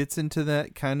she gets into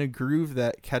that kind of groove,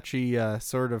 that catchy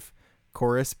sort of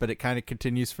chorus, but it kind of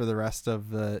continues for the rest of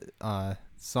the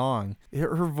song.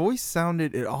 Her voice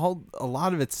sounded a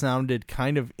lot of it sounded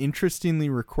kind of interestingly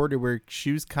recorded, where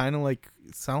she was kind of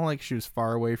sounded like she was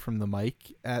far away from the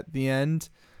mic at the end,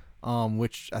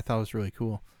 which I thought was really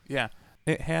cool. Yeah.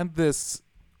 It had this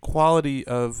quality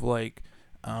of like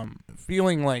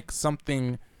feeling like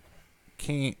something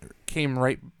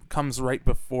comes right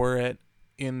before it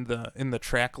in the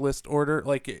track list order.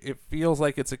 Like it feels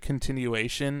like it's a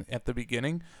continuation at the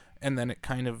beginning, and then it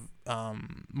kind of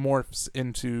morphs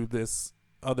into this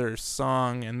other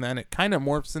song, and then it kind of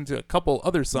morphs into a couple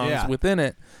other songs within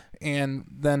it, and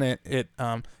then it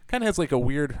kind of has like a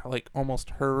weird, like almost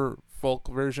her folk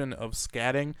version of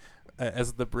scatting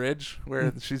as the bridge,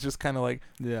 where she's just kind of like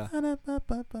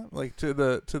like to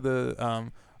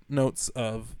the notes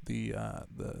of the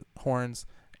horns.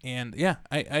 And yeah,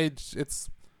 I it's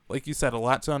like you said, a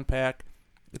lot to unpack.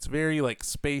 It's very like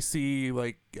spacey,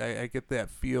 like I get that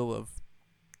feel of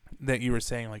that you were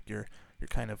saying, like you're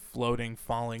kind of floating,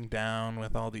 falling down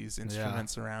with all these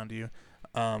instruments around you.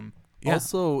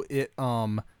 Also, it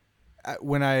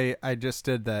when I just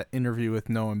did that interview with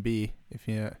Noam B, if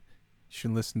you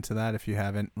should listen to that if you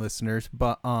haven't, listeners,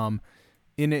 but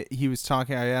in it he was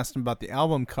talking, I asked him about the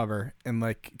album cover, and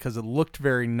like, because it looked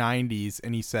very 90s,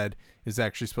 and he said it was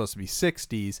actually supposed to be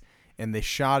 60s, and they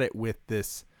shot it with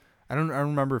this, I don't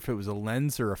remember if it was a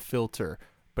lens or a filter,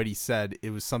 but he said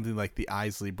it was something like the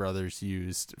Isley Brothers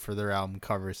used for their album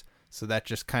covers. So that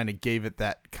just kind of gave it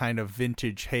that kind of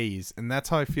vintage haze. And that's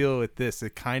how I feel with this.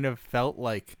 It kind of felt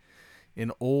like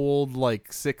an old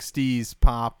like 60s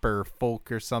pop or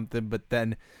folk or something, but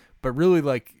really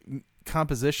like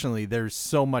compositionally there's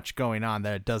so much going on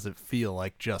that it doesn't feel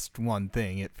like just one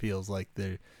thing. It feels like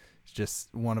there's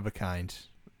just one of a kind.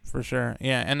 For sure.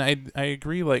 Yeah, and I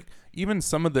agree, like even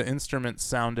some of the instruments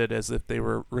sounded as if they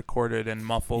were recorded and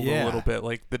muffled a little bit.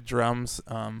 Like the drums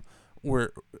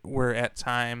were at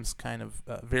times kind of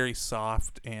very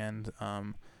soft and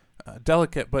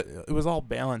delicate, but it was all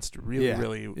balanced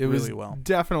really well.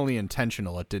 Definitely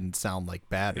intentional. It didn't sound like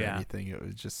bad or Yeah. anything. It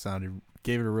was just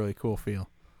gave it a really cool feel.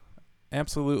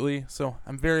 Absolutely. So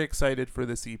I'm very excited for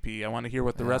this EP. I want to hear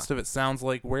what the rest of it sounds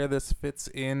like, where this fits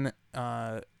in,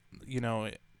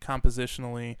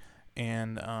 compositionally,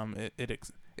 and it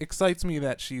excites me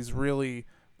that she's really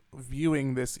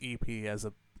viewing this EP as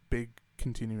a big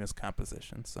continuous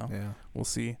composition. So we'll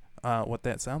see what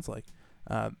that sounds like.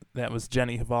 That was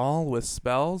Jenny Hval with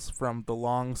Spells from The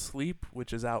Long Sleep,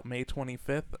 which is out May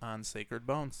 25th on Sacred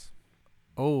Bones.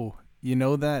 Oh, you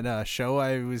know that show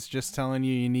I was just telling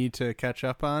you need to catch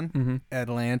up on? Mm-hmm.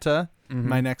 Atlanta. Mm-hmm.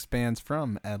 My next band's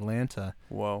from Atlanta.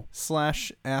 Whoa.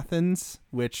 / Athens,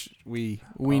 which we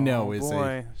know is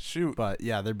shoot. But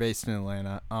yeah, they're based in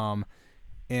Atlanta.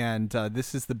 And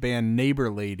this is the band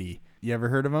Neighbor Lady. You ever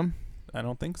heard of them? I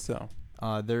don't think so.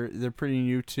 They're pretty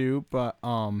new too, but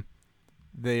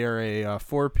they are a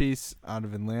 4-piece out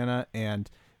of Atlanta, and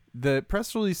the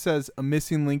press release says a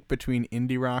missing link between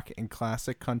indie rock and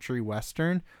classic country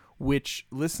western, which,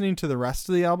 listening to the rest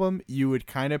of the album, you would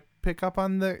kind of pick up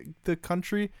on the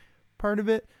country part of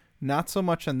it, not so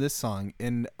much on this song.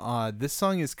 And this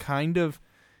song is kind of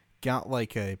got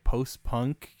like a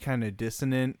post-punk kind of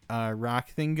dissonant rock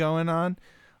thing going on.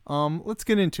 Let's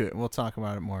get into it. We'll talk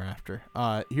about it more after.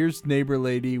 Here's Neighbor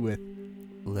Lady with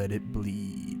Let It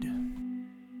Bleed.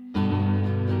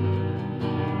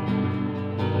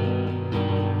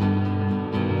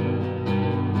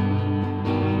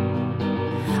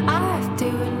 I have to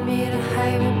admit I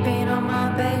haven't been on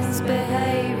my best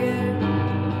behavior.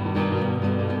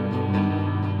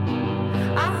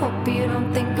 I hope you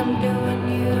don't think I'm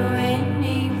doing you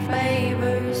any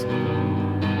favors.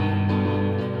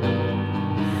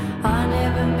 I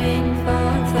never meant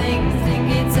for things to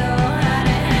get so out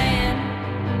of hand.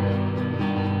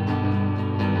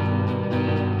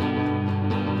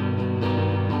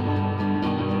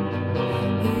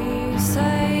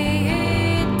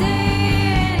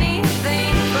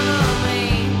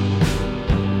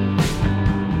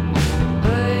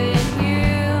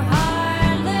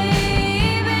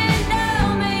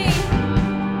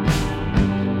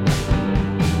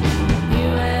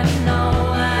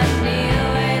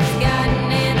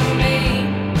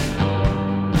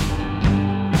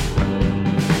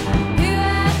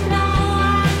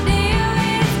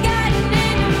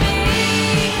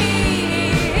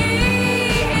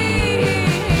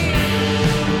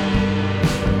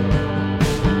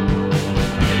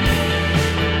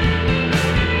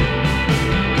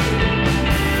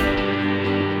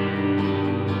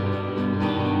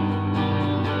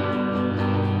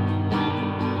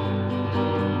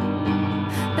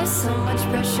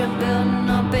 pressure building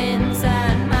up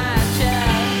inside my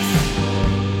chest.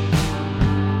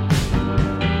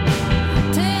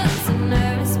 Tense and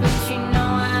nervous, but you know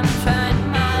I'm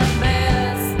trying my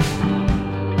best.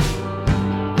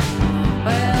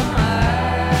 Well,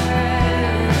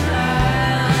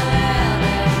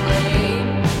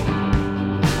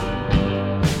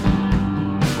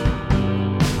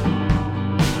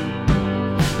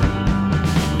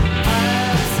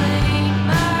 I've seen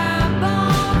my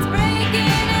bones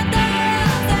breaking at the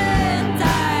thousand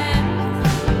times,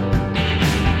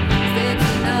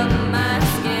 stitching up my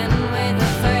skin with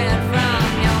a thread from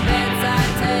your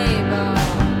bedside table.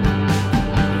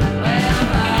 Well,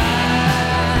 I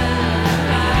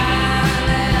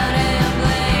let him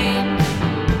blame.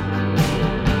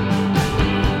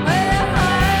 Well, I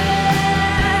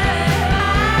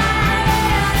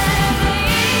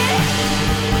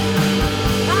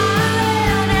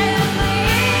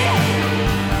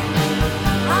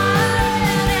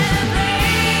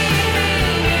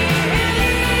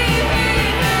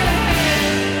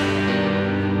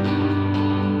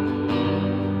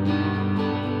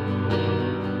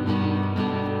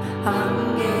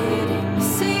I'm getting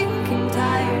sick and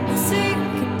tired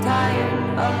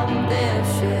of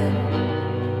this shit.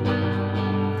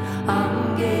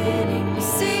 I'm getting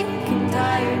sick and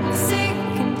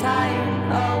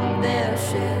tired of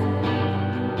this shit.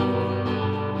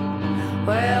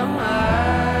 Well, I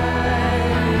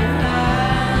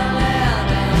let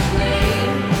them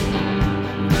bleed.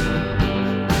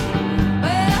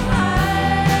 Well, I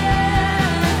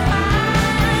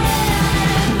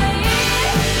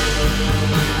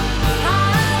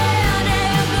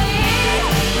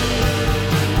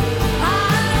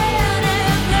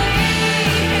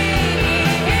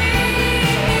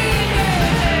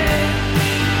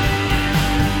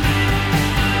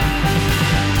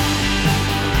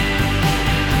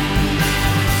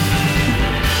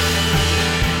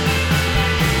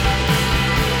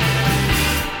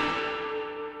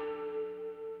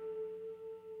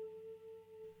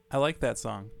I like that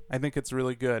song. I think it's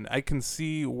really good. I can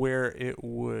see where it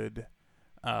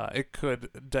could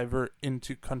divert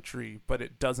into country, but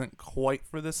it doesn't quite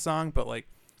for this song. But like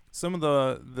some of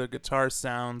the guitar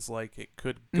sounds like it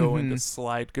could go into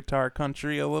slide guitar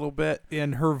country a little bit.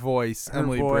 And her voice, Her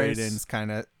Emily voice. Braden's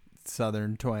kind of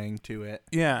southern twang to it.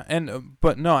 Yeah, and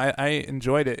but no, I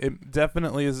enjoyed it. It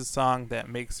definitely is a song that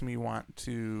makes me want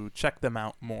to check them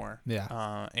out more.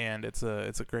 Yeah. And it's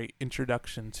a great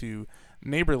introduction to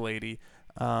Neighbor Lady.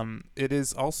 It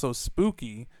is also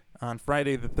spooky on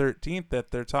Friday the 13th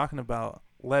that they're talking about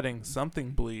letting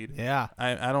something bleed. Yeah.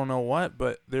 I don't know what,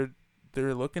 but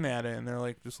they're looking at it and they're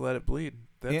like, just let it bleed.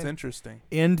 That's And- interesting.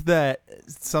 And that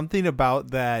something about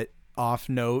that off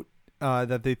note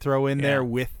that they throw in there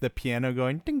with the piano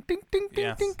going ding ding ding ding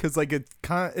Yes. ding, because like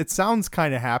it sounds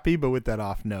kind of happy, but with that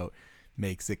off note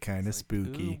makes it kind of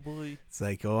spooky. Ooh, boy. It's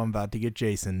like, oh, I'm about to get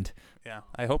Jasoned. Yeah,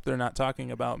 I hope they're not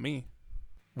talking about me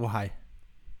Why?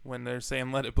 when they're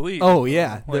saying let it bleed. Oh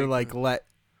yeah, they're like let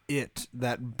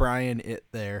that Brian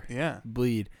there yeah.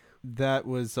 bleed. That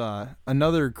was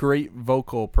another great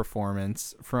vocal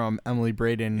performance from Emily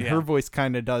Braden. Yeah. Her voice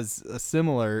kind of does a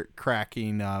similar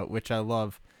cracking, which I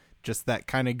love. Just that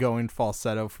kind of going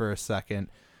falsetto for a second.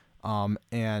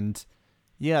 And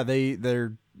yeah,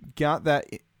 they're got that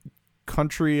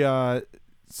country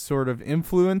sort of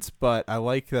influence, but I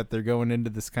like that they're going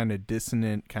into this kind of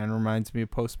dissonant, kind of reminds me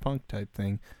of post-punk type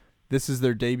thing. This is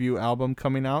their debut album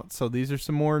coming out, so these are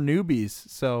some more newbies.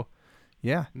 So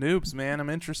yeah, Noobs, man, I'm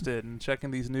interested in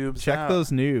checking these noobs check out. those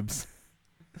noobs.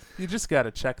 You just got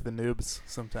to check the noobs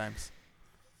sometimes.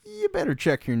 You better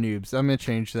check your noobs. I'm gonna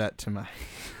change that to my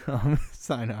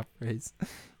sign off phrase.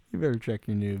 You better check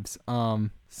your noobs.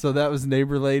 So that was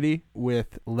Neighbor Lady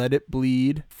with Let It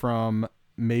Bleed from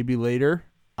Maybe Later,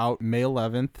 out May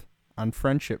 11th on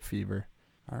Friendship Fever.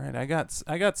 All right, I got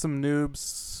some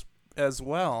noobs as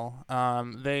well.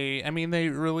 They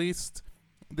released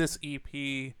this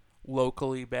EP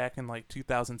locally back in like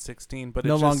 2016, but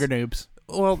No it's longer noobs.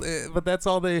 Well, but that's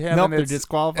all they have. Nope, and they're it's-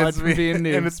 disqualified it's from being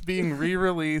noobs. And it's being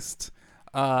re-released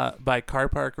by Car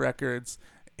Park Records,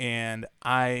 and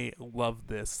I love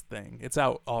this thing. It's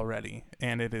out already,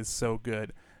 and it is so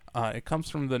good. It comes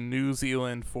from the New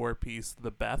Zealand four-piece,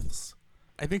 The Beths.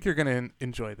 I think you're going to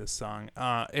enjoy this song.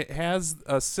 It has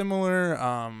a similar...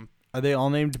 Are they all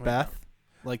named Beth?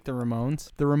 Like the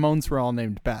Ramones? The Ramones were all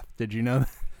named Beth. Did you know that?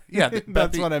 Yeah,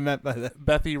 That's what I meant by that.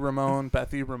 Bethy Ramone,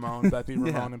 Bethy Ramone, Bethy Ramone,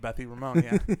 Yeah. and Bethy Ramone.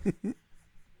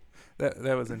 Yeah,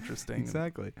 that was interesting.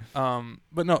 Exactly.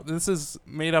 But no, this is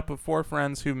made up of four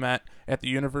friends who met at the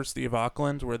University of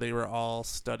Auckland, where they were all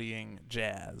studying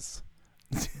jazz.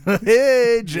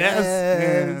 Hey,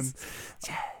 Jazz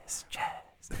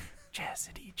jazz,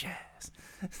 jazzity jazz.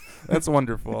 That's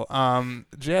wonderful.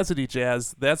 Jazzity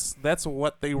jazz. That's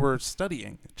what they were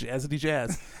studying. Jazzity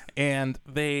jazz, and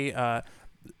they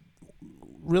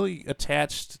really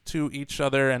attached to each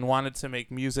other and wanted to make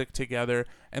music together.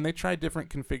 And they tried different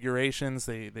configurations.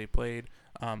 They played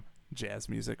jazz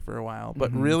music for a while,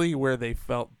 but really where they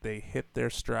felt they hit their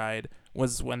stride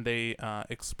was when they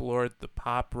explored the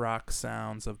pop rock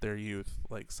sounds of their youth,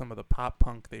 like some of the pop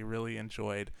punk they really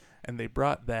enjoyed, and they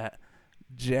brought that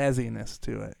jazziness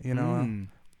to it.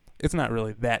 It's not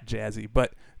really that jazzy,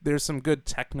 but there's some good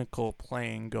technical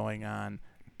playing going on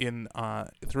in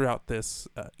throughout this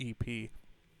EP,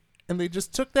 and they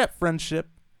just took that friendship,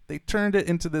 they turned it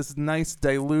into this nice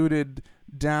diluted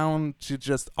down to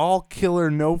just all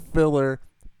killer, no filler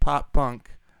pop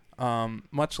punk,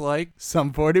 much like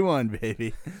Sum 41,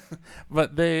 baby.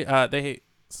 But they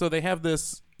have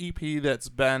this EP that's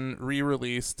been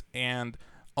re-released, and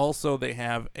also they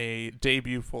have a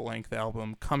debut full-length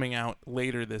album coming out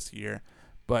later this year.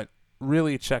 But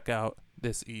really check out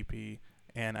this EP,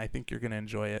 and I think you're going to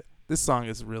enjoy it. This song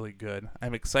is really good.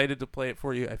 I'm excited to play it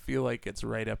for you. I feel like it's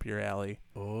right up your alley.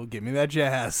 Oh, give me that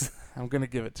jazz. I'm going to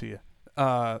give it to you.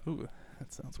 Ooh,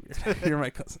 that sounds weird. You're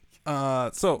my cousin.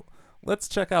 So let's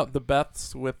check out the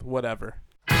Beths with Whatever.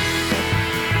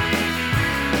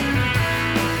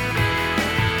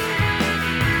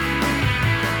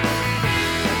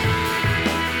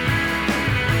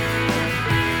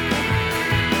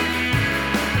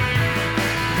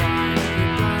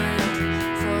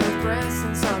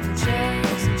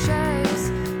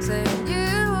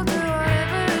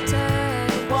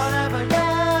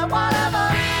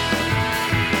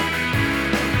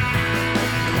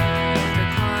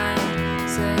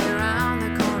 Say around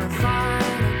the corner, fine.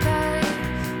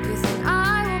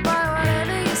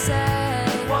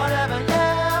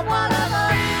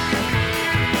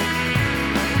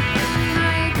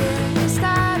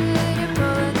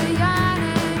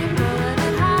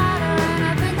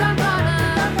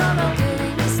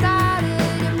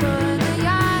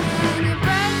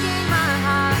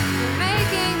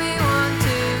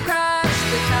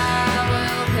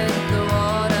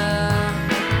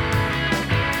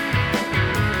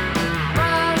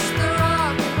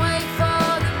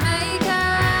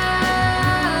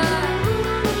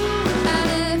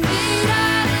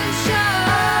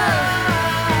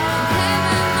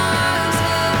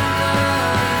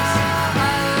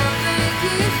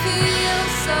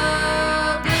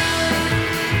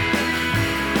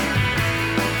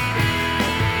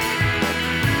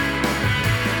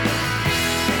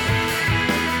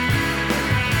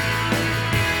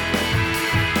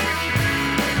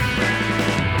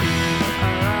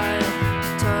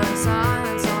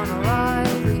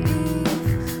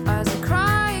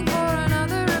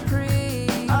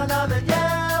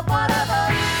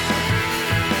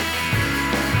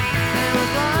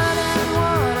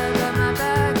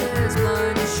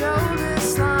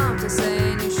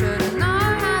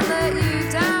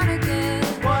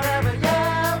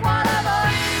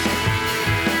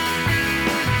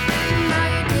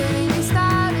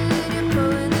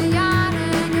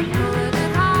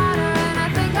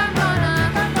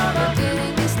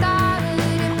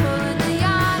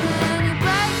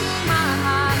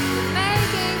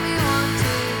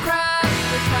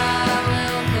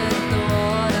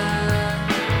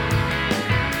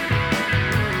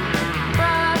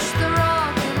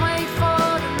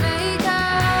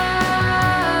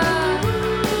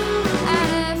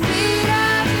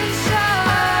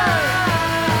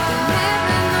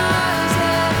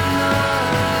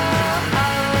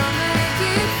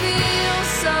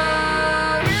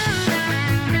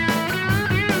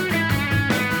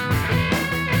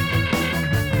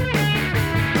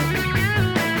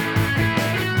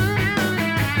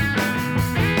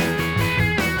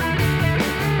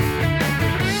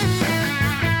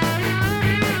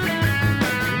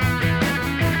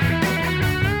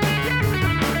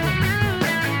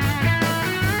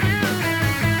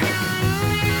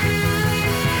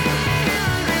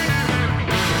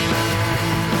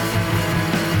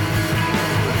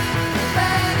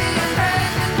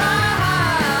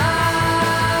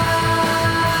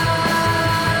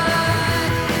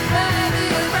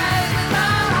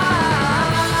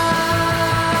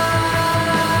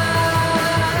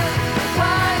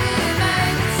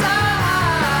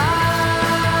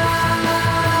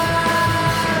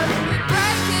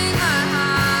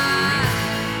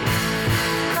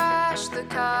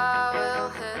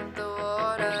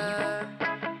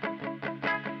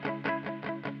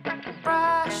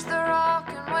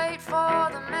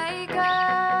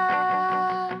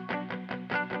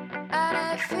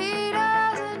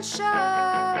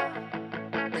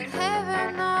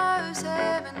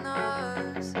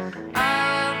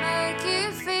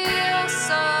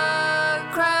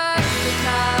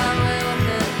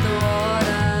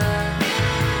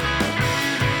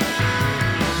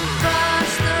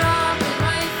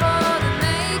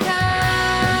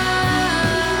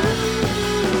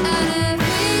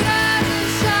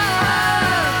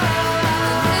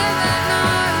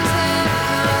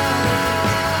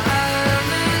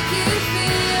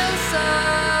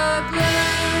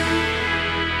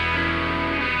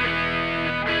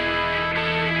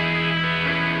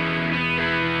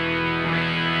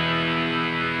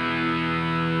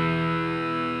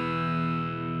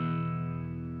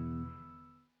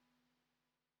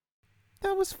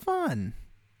 was fun.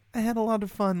 I had a lot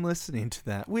of fun listening to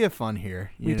that. We have fun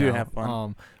here. We do have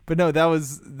fun. But no, that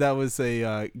was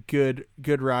a good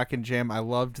rockin' jam. I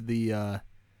loved the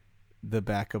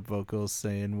backup vocals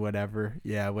saying whatever.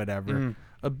 Yeah, whatever.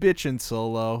 A bitchin'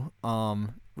 solo.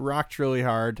 Rocked really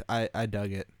hard. I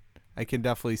dug it. I can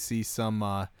definitely see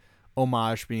some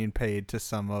homage being paid to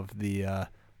some of the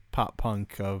pop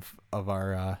punk of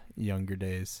our younger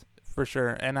days. For sure.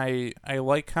 And I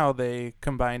like how they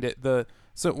combined it.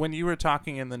 So when you were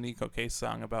talking in the Nico Case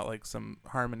song about like some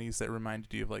harmonies that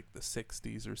reminded you of like the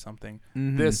 60s or something,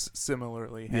 this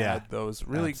similarly had those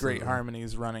really great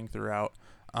harmonies running throughout.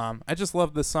 I just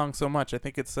love this song so much. I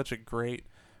think it's such a great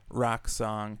rock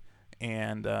song,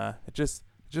 and it just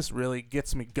really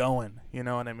gets me going. You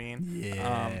know what I mean?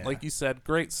 Yeah. Like you said,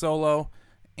 great solo.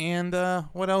 And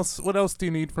what else do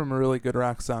you need from a really good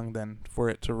rock song than for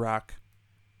it to rock?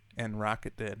 And rock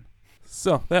it did.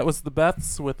 So that was the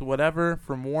Beths with Whatever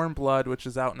from Warm Blood, which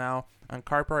is out now on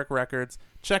Car Park Records.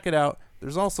 Check it out.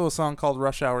 There's also a song called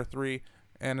Rush Hour 3,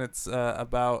 and it's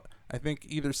about, I think,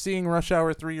 either seeing Rush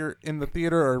Hour 3 or in the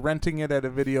theater or renting it at a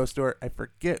video store. I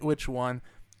forget which one.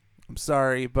 I'm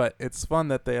sorry, but it's fun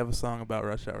that they have a song about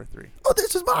Rush Hour 3. Oh,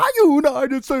 this is my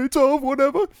United States of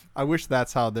whatever. I wish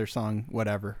that's how their song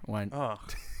Whatever went. Oh,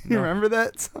 you remember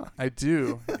that song? I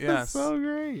do. Yes. So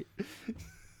great.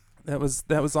 That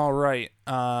was all right.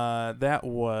 That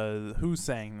was, who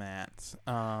sang that?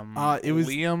 It was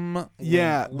Liam.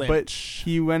 Lynch. But Lynch.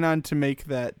 he went on to make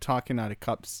that Talking Out of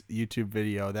Cups YouTube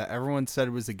video that everyone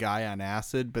said was a guy on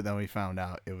acid, but then we found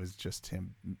out it was just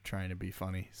him trying to be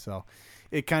funny. So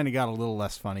it kind of got a little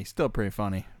less funny. Still pretty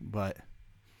funny, but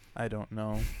I don't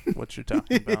know what you're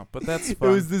talking about, but that's fun.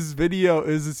 It was this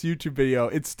YouTube video.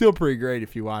 It's still pretty great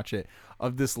if you watch it,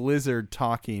 of this lizard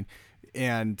talking.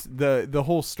 And the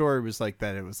whole story was like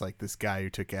that. It was like this guy who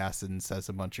took acid and says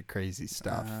a bunch of crazy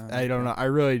stuff. I don't know.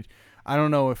 I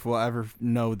don't know if we'll ever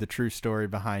know the true story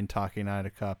behind Talking Out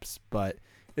of Cups, but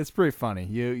it's pretty funny.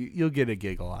 You'll get a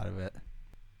giggle out of it.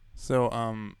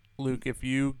 So, Luke, if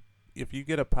you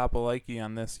get a Papa-Likey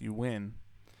on this, you win.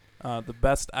 The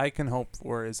best I can hope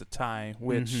for is a tie,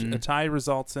 which a tie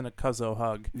results in a Cuzzo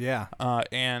hug. Yeah.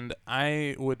 And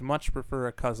I would much prefer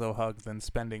a Cuzzo hug than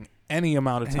spending any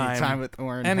amount of time with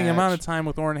Orrin any Hatch. amount of time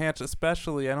with Orrin Hatch,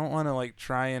 especially. I don't want to like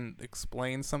try and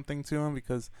explain something to him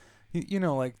because you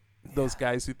know, like those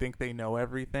guys who think they know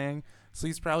everything. So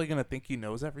he's probably gonna think he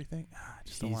knows everything. I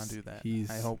just don't want to do that.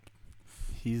 I hope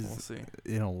we'll see.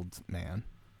 An old man.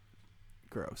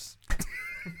 Gross.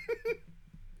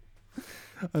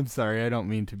 I'm sorry, I don't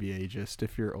mean to be ageist.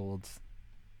 If you're old,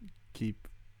 keep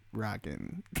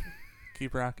rocking.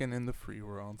 Keep rocking in the free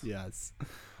world. Yes.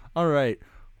 All right.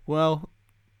 Well,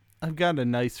 I've got a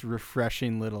nice,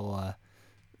 refreshing little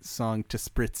song to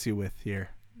spritz you with here.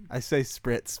 I say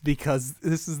spritz because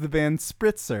this is the band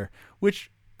Spritzer, which,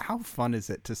 how fun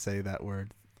is it to say that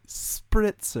word?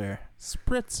 Spritzer.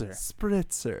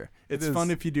 It's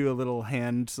fun if you do a little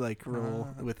hand roll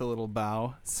with a little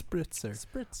bow.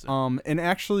 Spritzer. And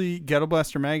actually, Ghetto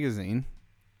Blaster Magazine,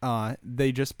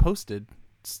 they just posted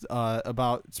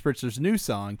about Spritzer's new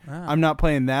song. I'm not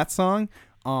playing that song.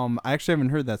 I actually haven't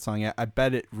heard that song yet. I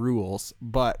bet it rules,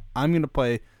 but I'm gonna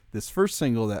play this first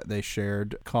single that they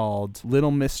shared called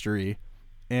Little Mystery.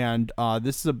 And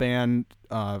this is a band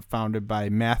founded by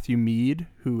Matthew Mead,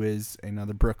 who is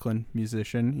another Brooklyn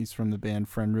musician. He's from the band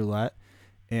Friend Roulette.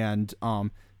 And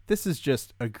this is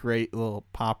just a great little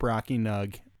pop rocky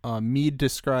nug. Mead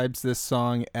describes this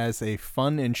song as a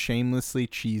fun and shamelessly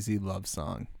cheesy love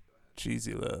song.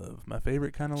 Cheesy love, my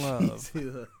favorite kind of love.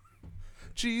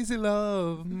 Cheesy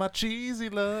love, my cheesy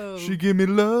love. She give me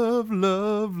love,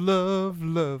 love, love,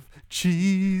 love.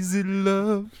 Cheesy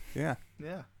love. Yeah.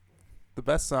 The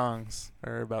best songs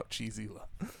are about cheesy love.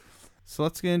 So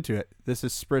let's get into it. This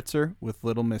is Spritzer with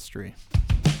Little Mystery.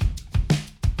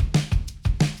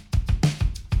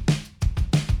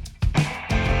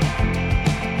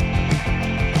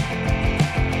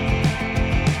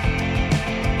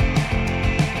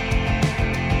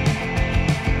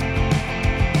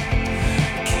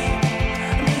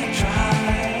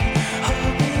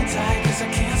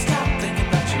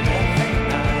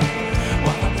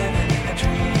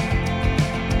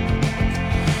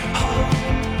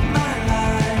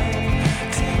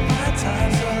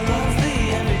 Time, so love the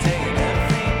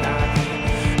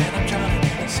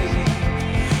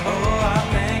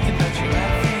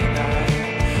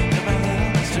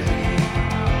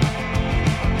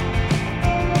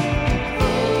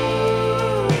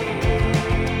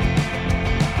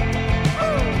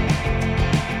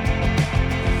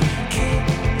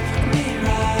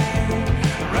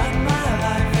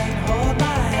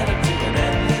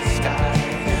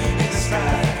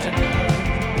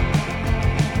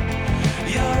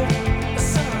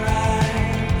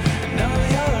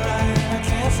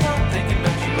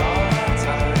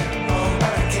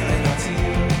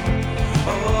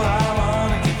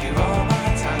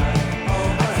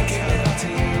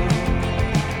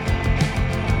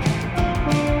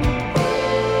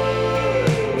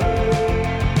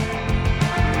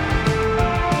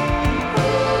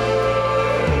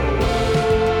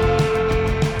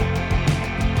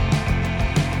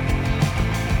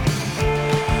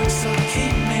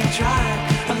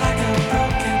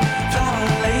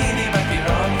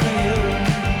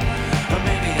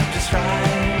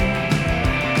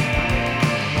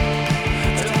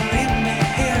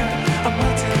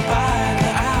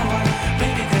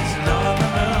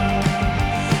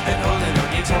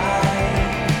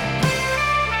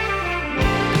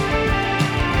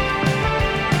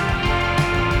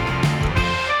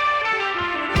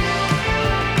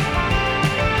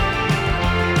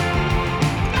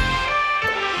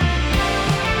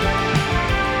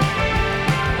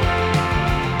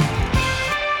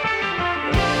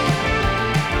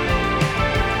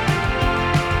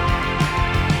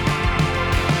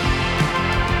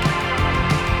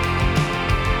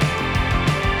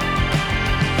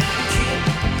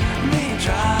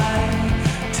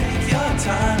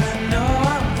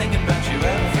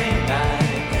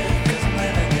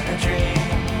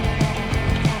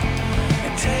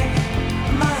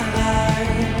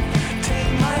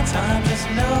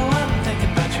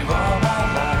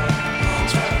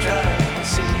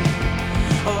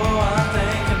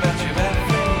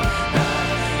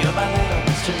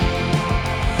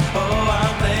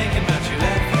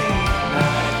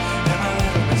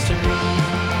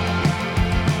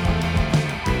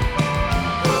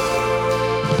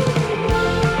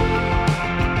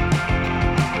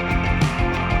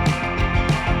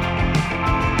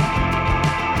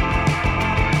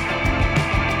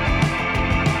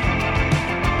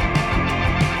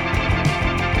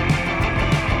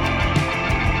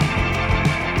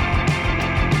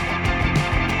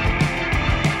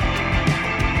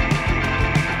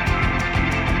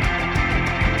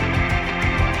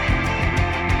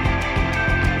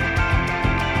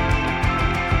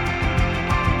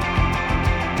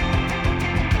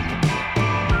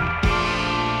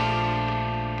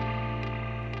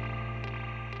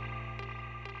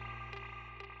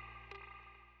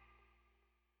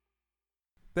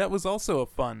that was also a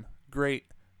fun, great,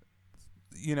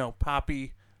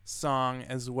 poppy song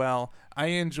as well. I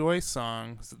enjoy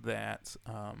songs that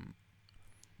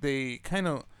they kind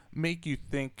of make you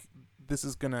think this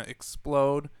is gonna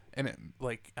explode, and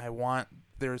I want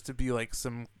there's to be like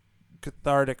some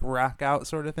cathartic rock out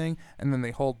sort of thing, and then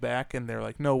they hold back and they're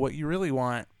like, no, what you really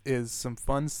want is some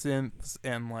fun synths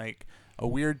and like a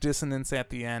weird dissonance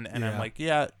at the end. And I'm like,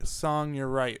 yeah, song, you're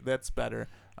right, that's better.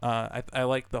 I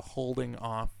like the holding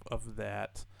off of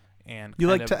that. And you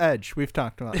like to edge. We've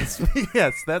talked about this.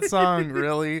 Yes, that song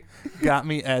really got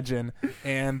me edging,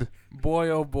 and boy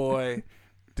oh boy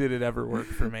did it ever work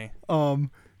for me.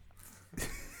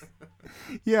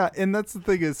 Yeah, and that's the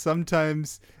thing is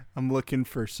sometimes I'm looking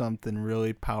for something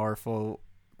really powerful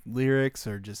lyrics,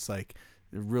 or just like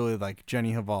really like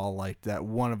Jenny Hval, like that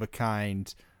one of a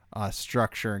kind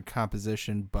structure and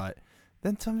composition. But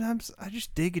then sometimes I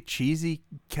just dig a cheesy,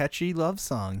 catchy love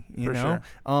song, you know?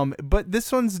 Sure. But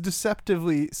this one's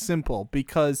deceptively simple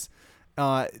because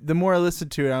the more I listen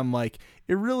to it, I'm like,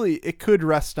 it could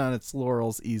rest on its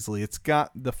laurels easily. It's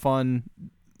got the fun,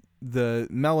 the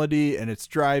melody, and it's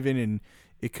driving, and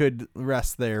it could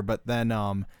rest there. But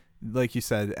then, like you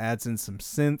said, it adds in some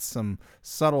synths, some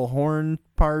subtle horn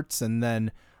parts, and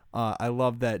then I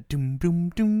love that doom, doom,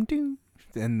 doom, doom.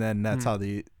 And then that's how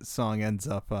the song ends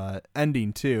up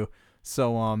ending too.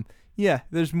 So yeah,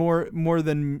 there's more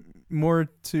than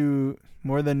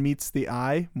meets the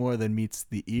eye, more than meets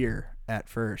the ear at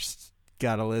first.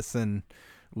 Gotta listen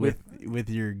with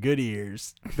your good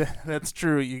ears. That's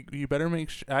true. You better make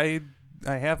sure. I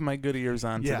have my good ears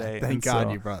on today. Thank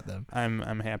God you brought them.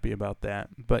 I'm happy about that.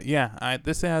 But yeah,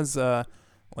 this has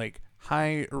like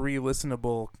high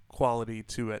re-listenable quality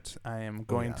to it. I am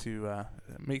going to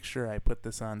make sure I put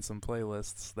this on some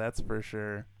playlists. That's for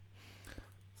sure.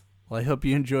 Well, I hope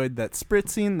you enjoyed that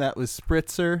spritzing. That was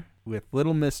Spritzer with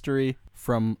Little Mystery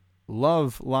from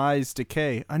Love Lies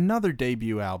Decay, another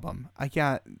debut album. I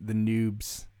got the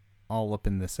noobs all up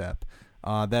in this ep.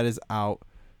 That is out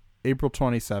April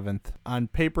 27th on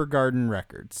Paper Garden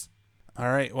Records.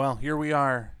 All right, well, here we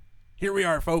are. Here we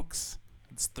are, folks.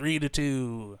 It's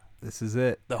 3-2. This is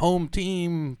it. The home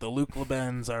team, the Luke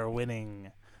Lebens, are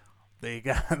winning. They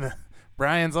got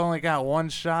Brian's only got one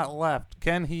shot left.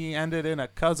 Can he end it in a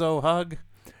Cuzzo hug?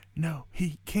 No,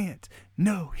 he can't.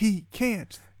 No, he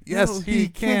can't. Yes, no, he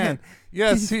can.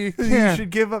 Yes, he can. You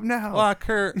should give up now. Lock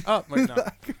her up. Wait, no.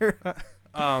 Lock her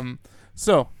up.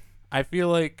 So I feel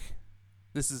like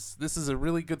this is a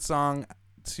really good song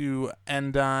to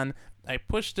end on. I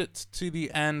pushed it to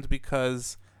the end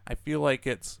because I feel like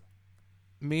it's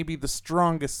maybe the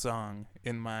strongest song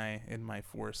in my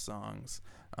 4 songs.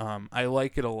 I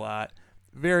like it a lot.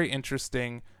 Very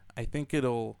interesting. I think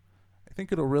it'll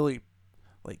really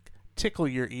like tickle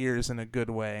your ears in a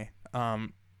good way.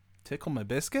 Tickle my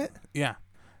biscuit? Yeah.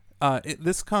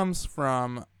 This comes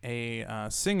from a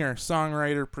singer,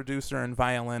 songwriter, producer, and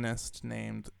violinist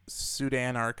named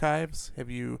Sudan Archives. Have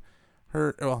you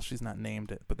heard? Well, she's not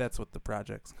named it, but that's what the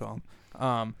project's called.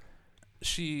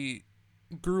 She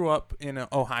grew up in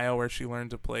Ohio, where she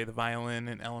learned to play the violin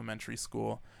in elementary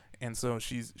school, and so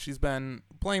she's been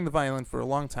playing the violin for a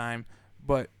long time.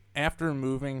 But after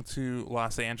moving to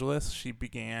Los Angeles, she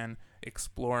began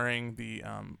exploring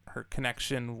her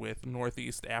connection with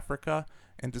Northeast Africa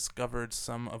and discovered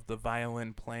some of the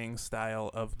violin playing style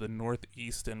of the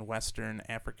Northeast and Western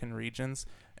African regions,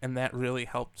 and that really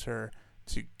helped her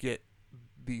to get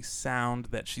the sound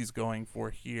that she's going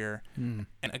for here. And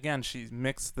again, she's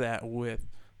mixed that with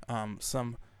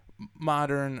some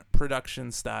modern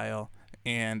production style,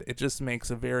 and it just makes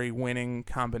a very winning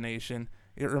combination.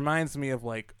 It reminds me of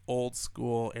like old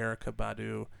school Erykah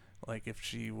Badu, like if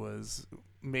she was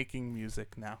making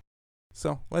music now.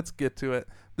 So let's get to it.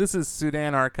 This is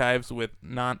Sudan Archives with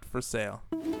Not For Sale.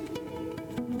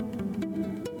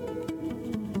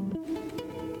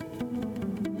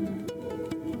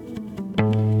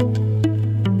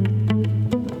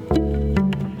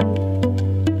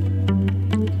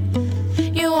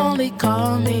 You only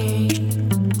call me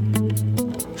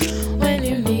when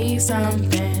you need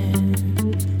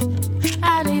something.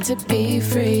 I need to be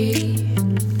free.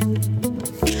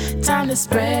 Time to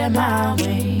spread my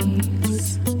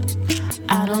wings.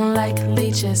 I don't like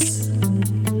leeches.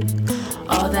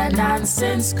 All that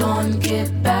nonsense, gon'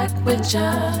 get back with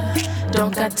ya.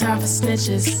 Don't got time for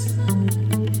snitches.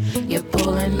 You're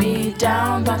pulling me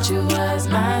down, but you was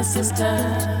my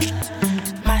sister.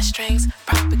 My strings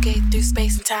propagate through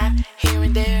space and time, here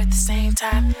and there at the same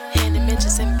time. In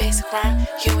dimensions and basic rhyme,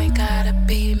 you ain't gotta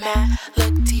be mad.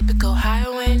 Look deep and go higher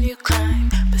when you climb,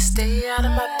 but stay out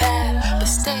of my path, but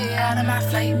stay out of my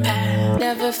flight path.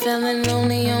 Never feeling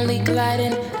lonely, only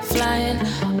gliding, flying,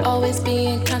 always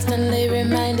being constantly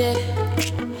reminded.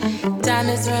 Time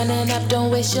is running up, don't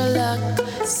waste your luck,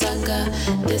 sucker.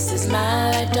 This is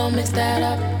my life, don't mix that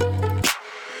up.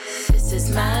 This is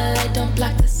my light, don't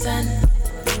block the sun.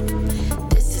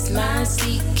 This is my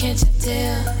seat, can't you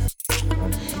tell?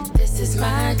 This is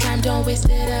my time, don't waste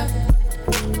it up.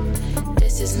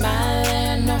 This is my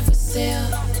land, not for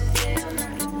sale.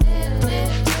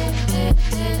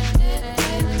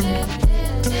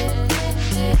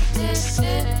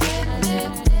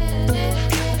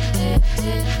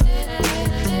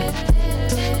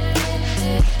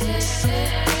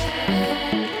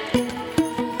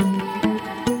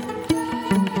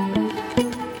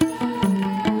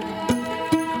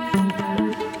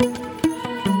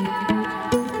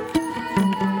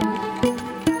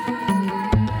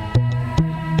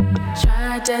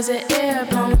 Desert air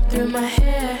blowing through my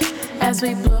hair. As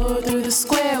we blow through the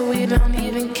square, we don't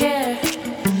even care.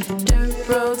 Dirt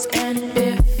roads and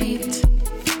bare feet,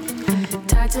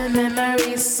 tied to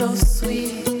memories so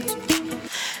sweet.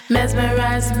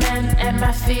 Mesmerized men at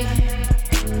my feet.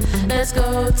 Let's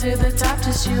go to the top,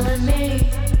 just you and me.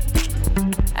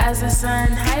 As the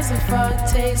sun hides and fog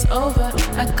takes over,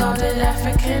 I called it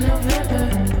African November.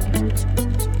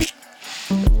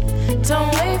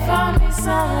 Don't wait for me,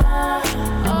 summer.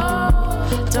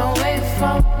 Oh, don't wait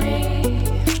for me.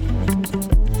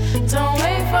 Don't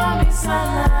wait for me,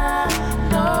 summer.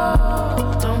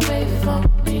 No, don't wait for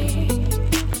me.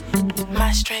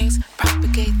 My strings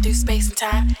propagate through space and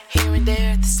time, here and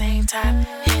there at the same time.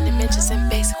 In dimensions and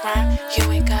basic rhyme.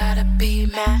 You ain't gotta be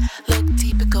mad. Look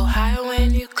deeper, go higher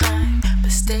when you climb.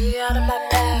 But stay out of my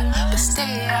path, but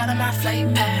stay out of my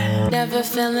flight path. Never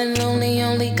feeling lonely,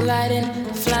 only gliding,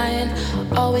 flying,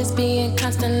 always being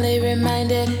constantly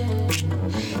reminded.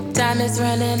 Time is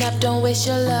running up, don't waste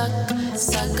your luck,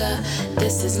 sucker.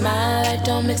 This is my life,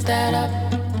 don't mix that up.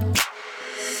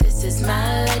 This is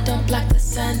my light, don't block the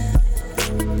sun.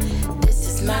 This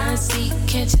is my seat,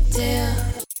 can't you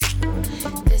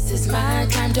tell? This is my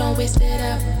time, don't waste it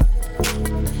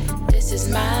up. This is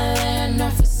my land,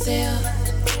 not for sale.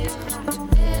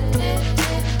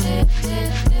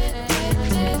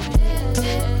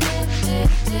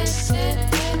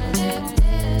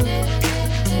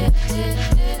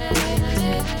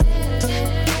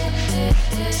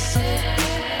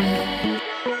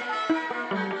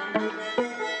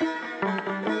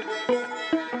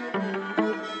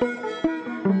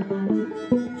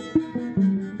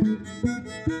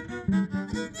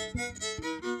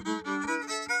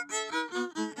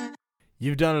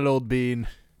 You've done it, Old Bean.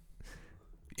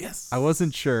 Yes. I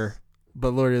wasn't sure, but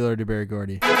Lordy Berry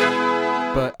Gordy.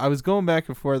 But I was going back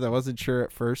and forth. I wasn't sure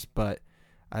at first, but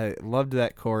I loved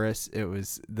that chorus. It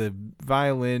was the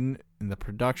violin and the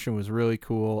production was really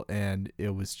cool, and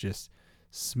it was just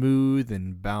smooth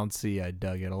and bouncy. I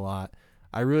dug it a lot.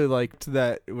 I really liked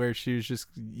that where she was just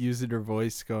using her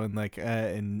voice, going like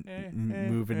and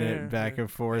moving it back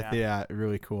and forth. Yeah,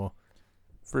 really cool.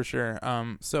 For sure.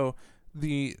 So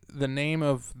the name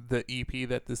of the EP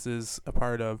that this is a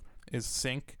part of is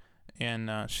Sync,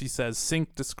 and she says,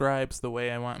 Sync describes the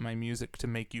way I want my music to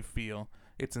make you feel.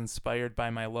 It's inspired by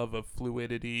my love of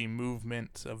fluidity,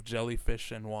 movement, of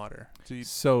jellyfish and water.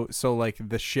 So like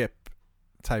the ship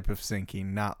type of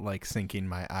sinking, not like syncing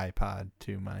my iPod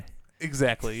to my...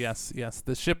 Exactly, yes.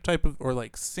 The ship type of, or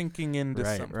like sinking into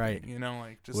something. Right. You know,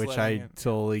 like just which I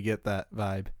totally get that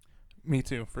vibe. Me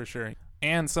too, for sure.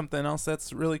 And something else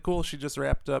that's really cool, she just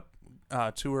wrapped up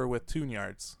a tour with Tune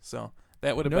Yards. So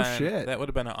that would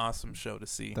have been an awesome show to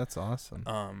see. That's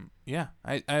awesome. Yeah,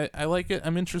 I like it.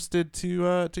 I'm interested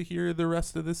to hear the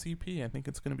rest of this EP. I think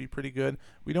it's going to be pretty good.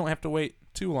 We don't have to wait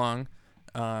too long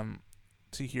to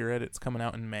hear it. It's coming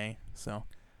out in May. So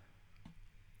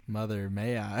Mother,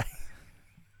 may I?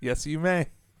 Yes, you may.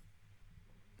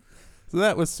 So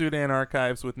that was Sudan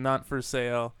Archives with Not For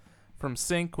Sale from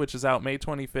Sync, which is out May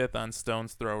 25th on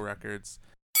Stone's Throw Records.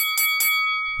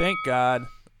 Thank God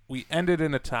we ended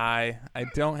in a tie. I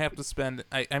don't have to spend...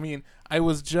 I mean, I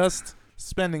was just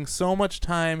spending so much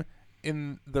time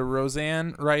in the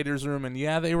Roseanne writer's room, and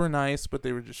yeah, they were nice, but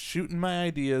they were just shooting my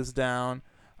ideas down.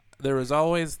 There was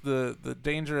always the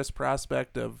dangerous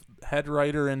prospect of head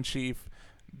writer-in-chief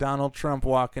Donald Trump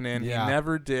walking in. Yeah. He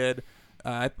never did.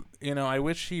 I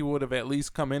wish he would have at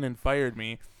least come in and fired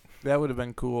me. That would have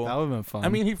been cool. That would have been fun. I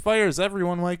mean, he fires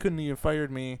everyone. Why couldn't he have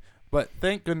fired me? But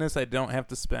thank goodness I don't have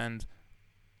to spend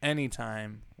any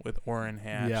time with Orrin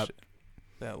Hatch. Yep.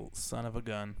 That son of a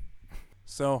gun.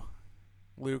 So,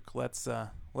 Luke, let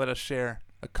us share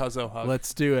a Cuzzo hug.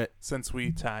 Let's do it. Since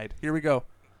we tied. Here we go.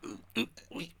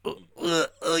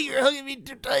 Oh, you're hugging me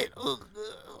too tight. Oh,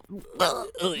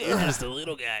 you're just a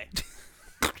little guy.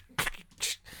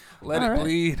 Let All it right.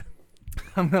 bleed.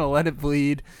 I'm gonna let it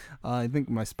bleed. I think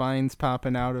my spine's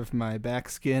popping out of my back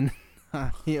skin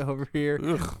over here,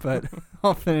 but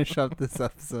I'll finish up this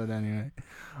episode anyway.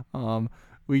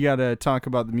 We gotta talk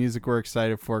about the music we're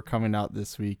excited for coming out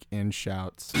this week in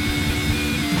shouts.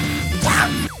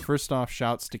 First off,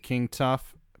 shouts to King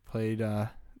Tuff. Played the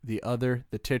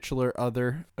titular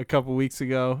Other a couple weeks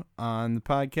ago on the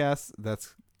podcast.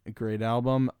 That's a great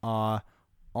album.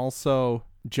 Also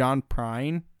John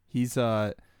Prine. He's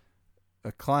a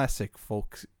classic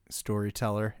folk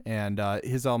storyteller, and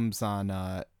his album's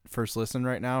on First Listen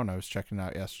right now, and I was checking it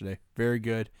out yesterday. Very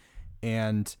good.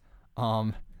 And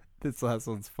this last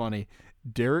one's funny.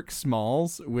 Derek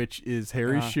Smalls, which is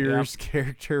Harry Shearer's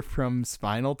character from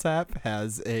Spinal Tap,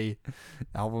 has a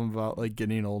album about like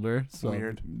getting older. So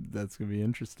Weird. That's gonna be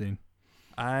interesting.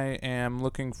 I am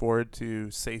looking forward to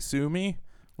Seisumi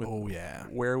with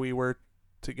Where We Were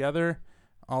Together.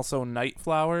 Also Night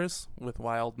Flowers with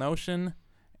Wild Notion,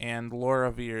 and Laura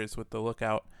Veers with The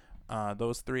Lookout.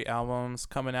 Those 3 albums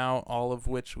coming out, all of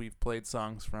which we've played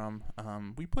songs from.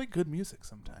 We play good music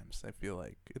sometimes, I feel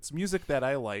like. It's music that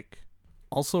I like.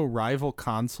 Also, Rival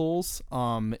Consoles.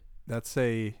 That's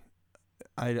I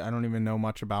don't even know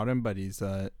much about him, but he's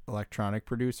a electronic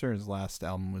producer. His last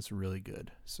album was really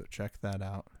good, so check that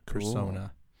out. Cool.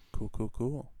 Persona.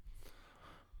 Cool.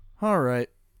 All right.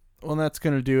 Well, that's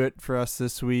going to do it for us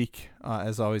this week.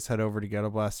 As always, head over to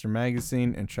Ghetto Blaster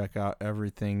Magazine and check out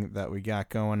everything that we got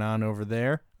going on over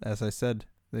there. As I said,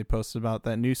 they posted about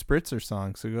that new Spritzer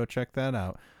song, so go check that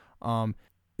out.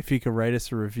 If you could write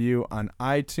us a review on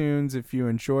iTunes, if you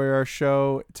enjoy our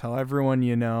show, tell everyone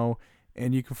you know.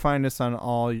 And you can find us on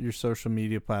all your social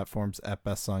media platforms at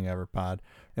Best Song Ever Pod.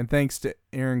 And thanks to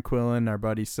Aaron Quillen, our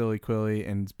buddy Silly Quilly,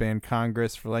 and his band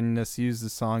Congress for letting us use the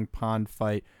song Pond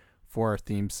Fight for our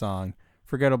theme song.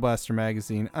 For Ghetto Blaster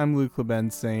Magazine, I'm Luke Leben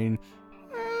saying,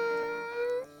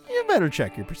 you better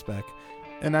check your perspec.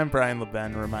 And I'm Brian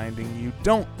LeBen reminding you,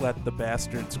 don't let the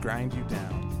bastards grind you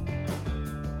down.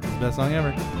 Best song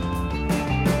ever.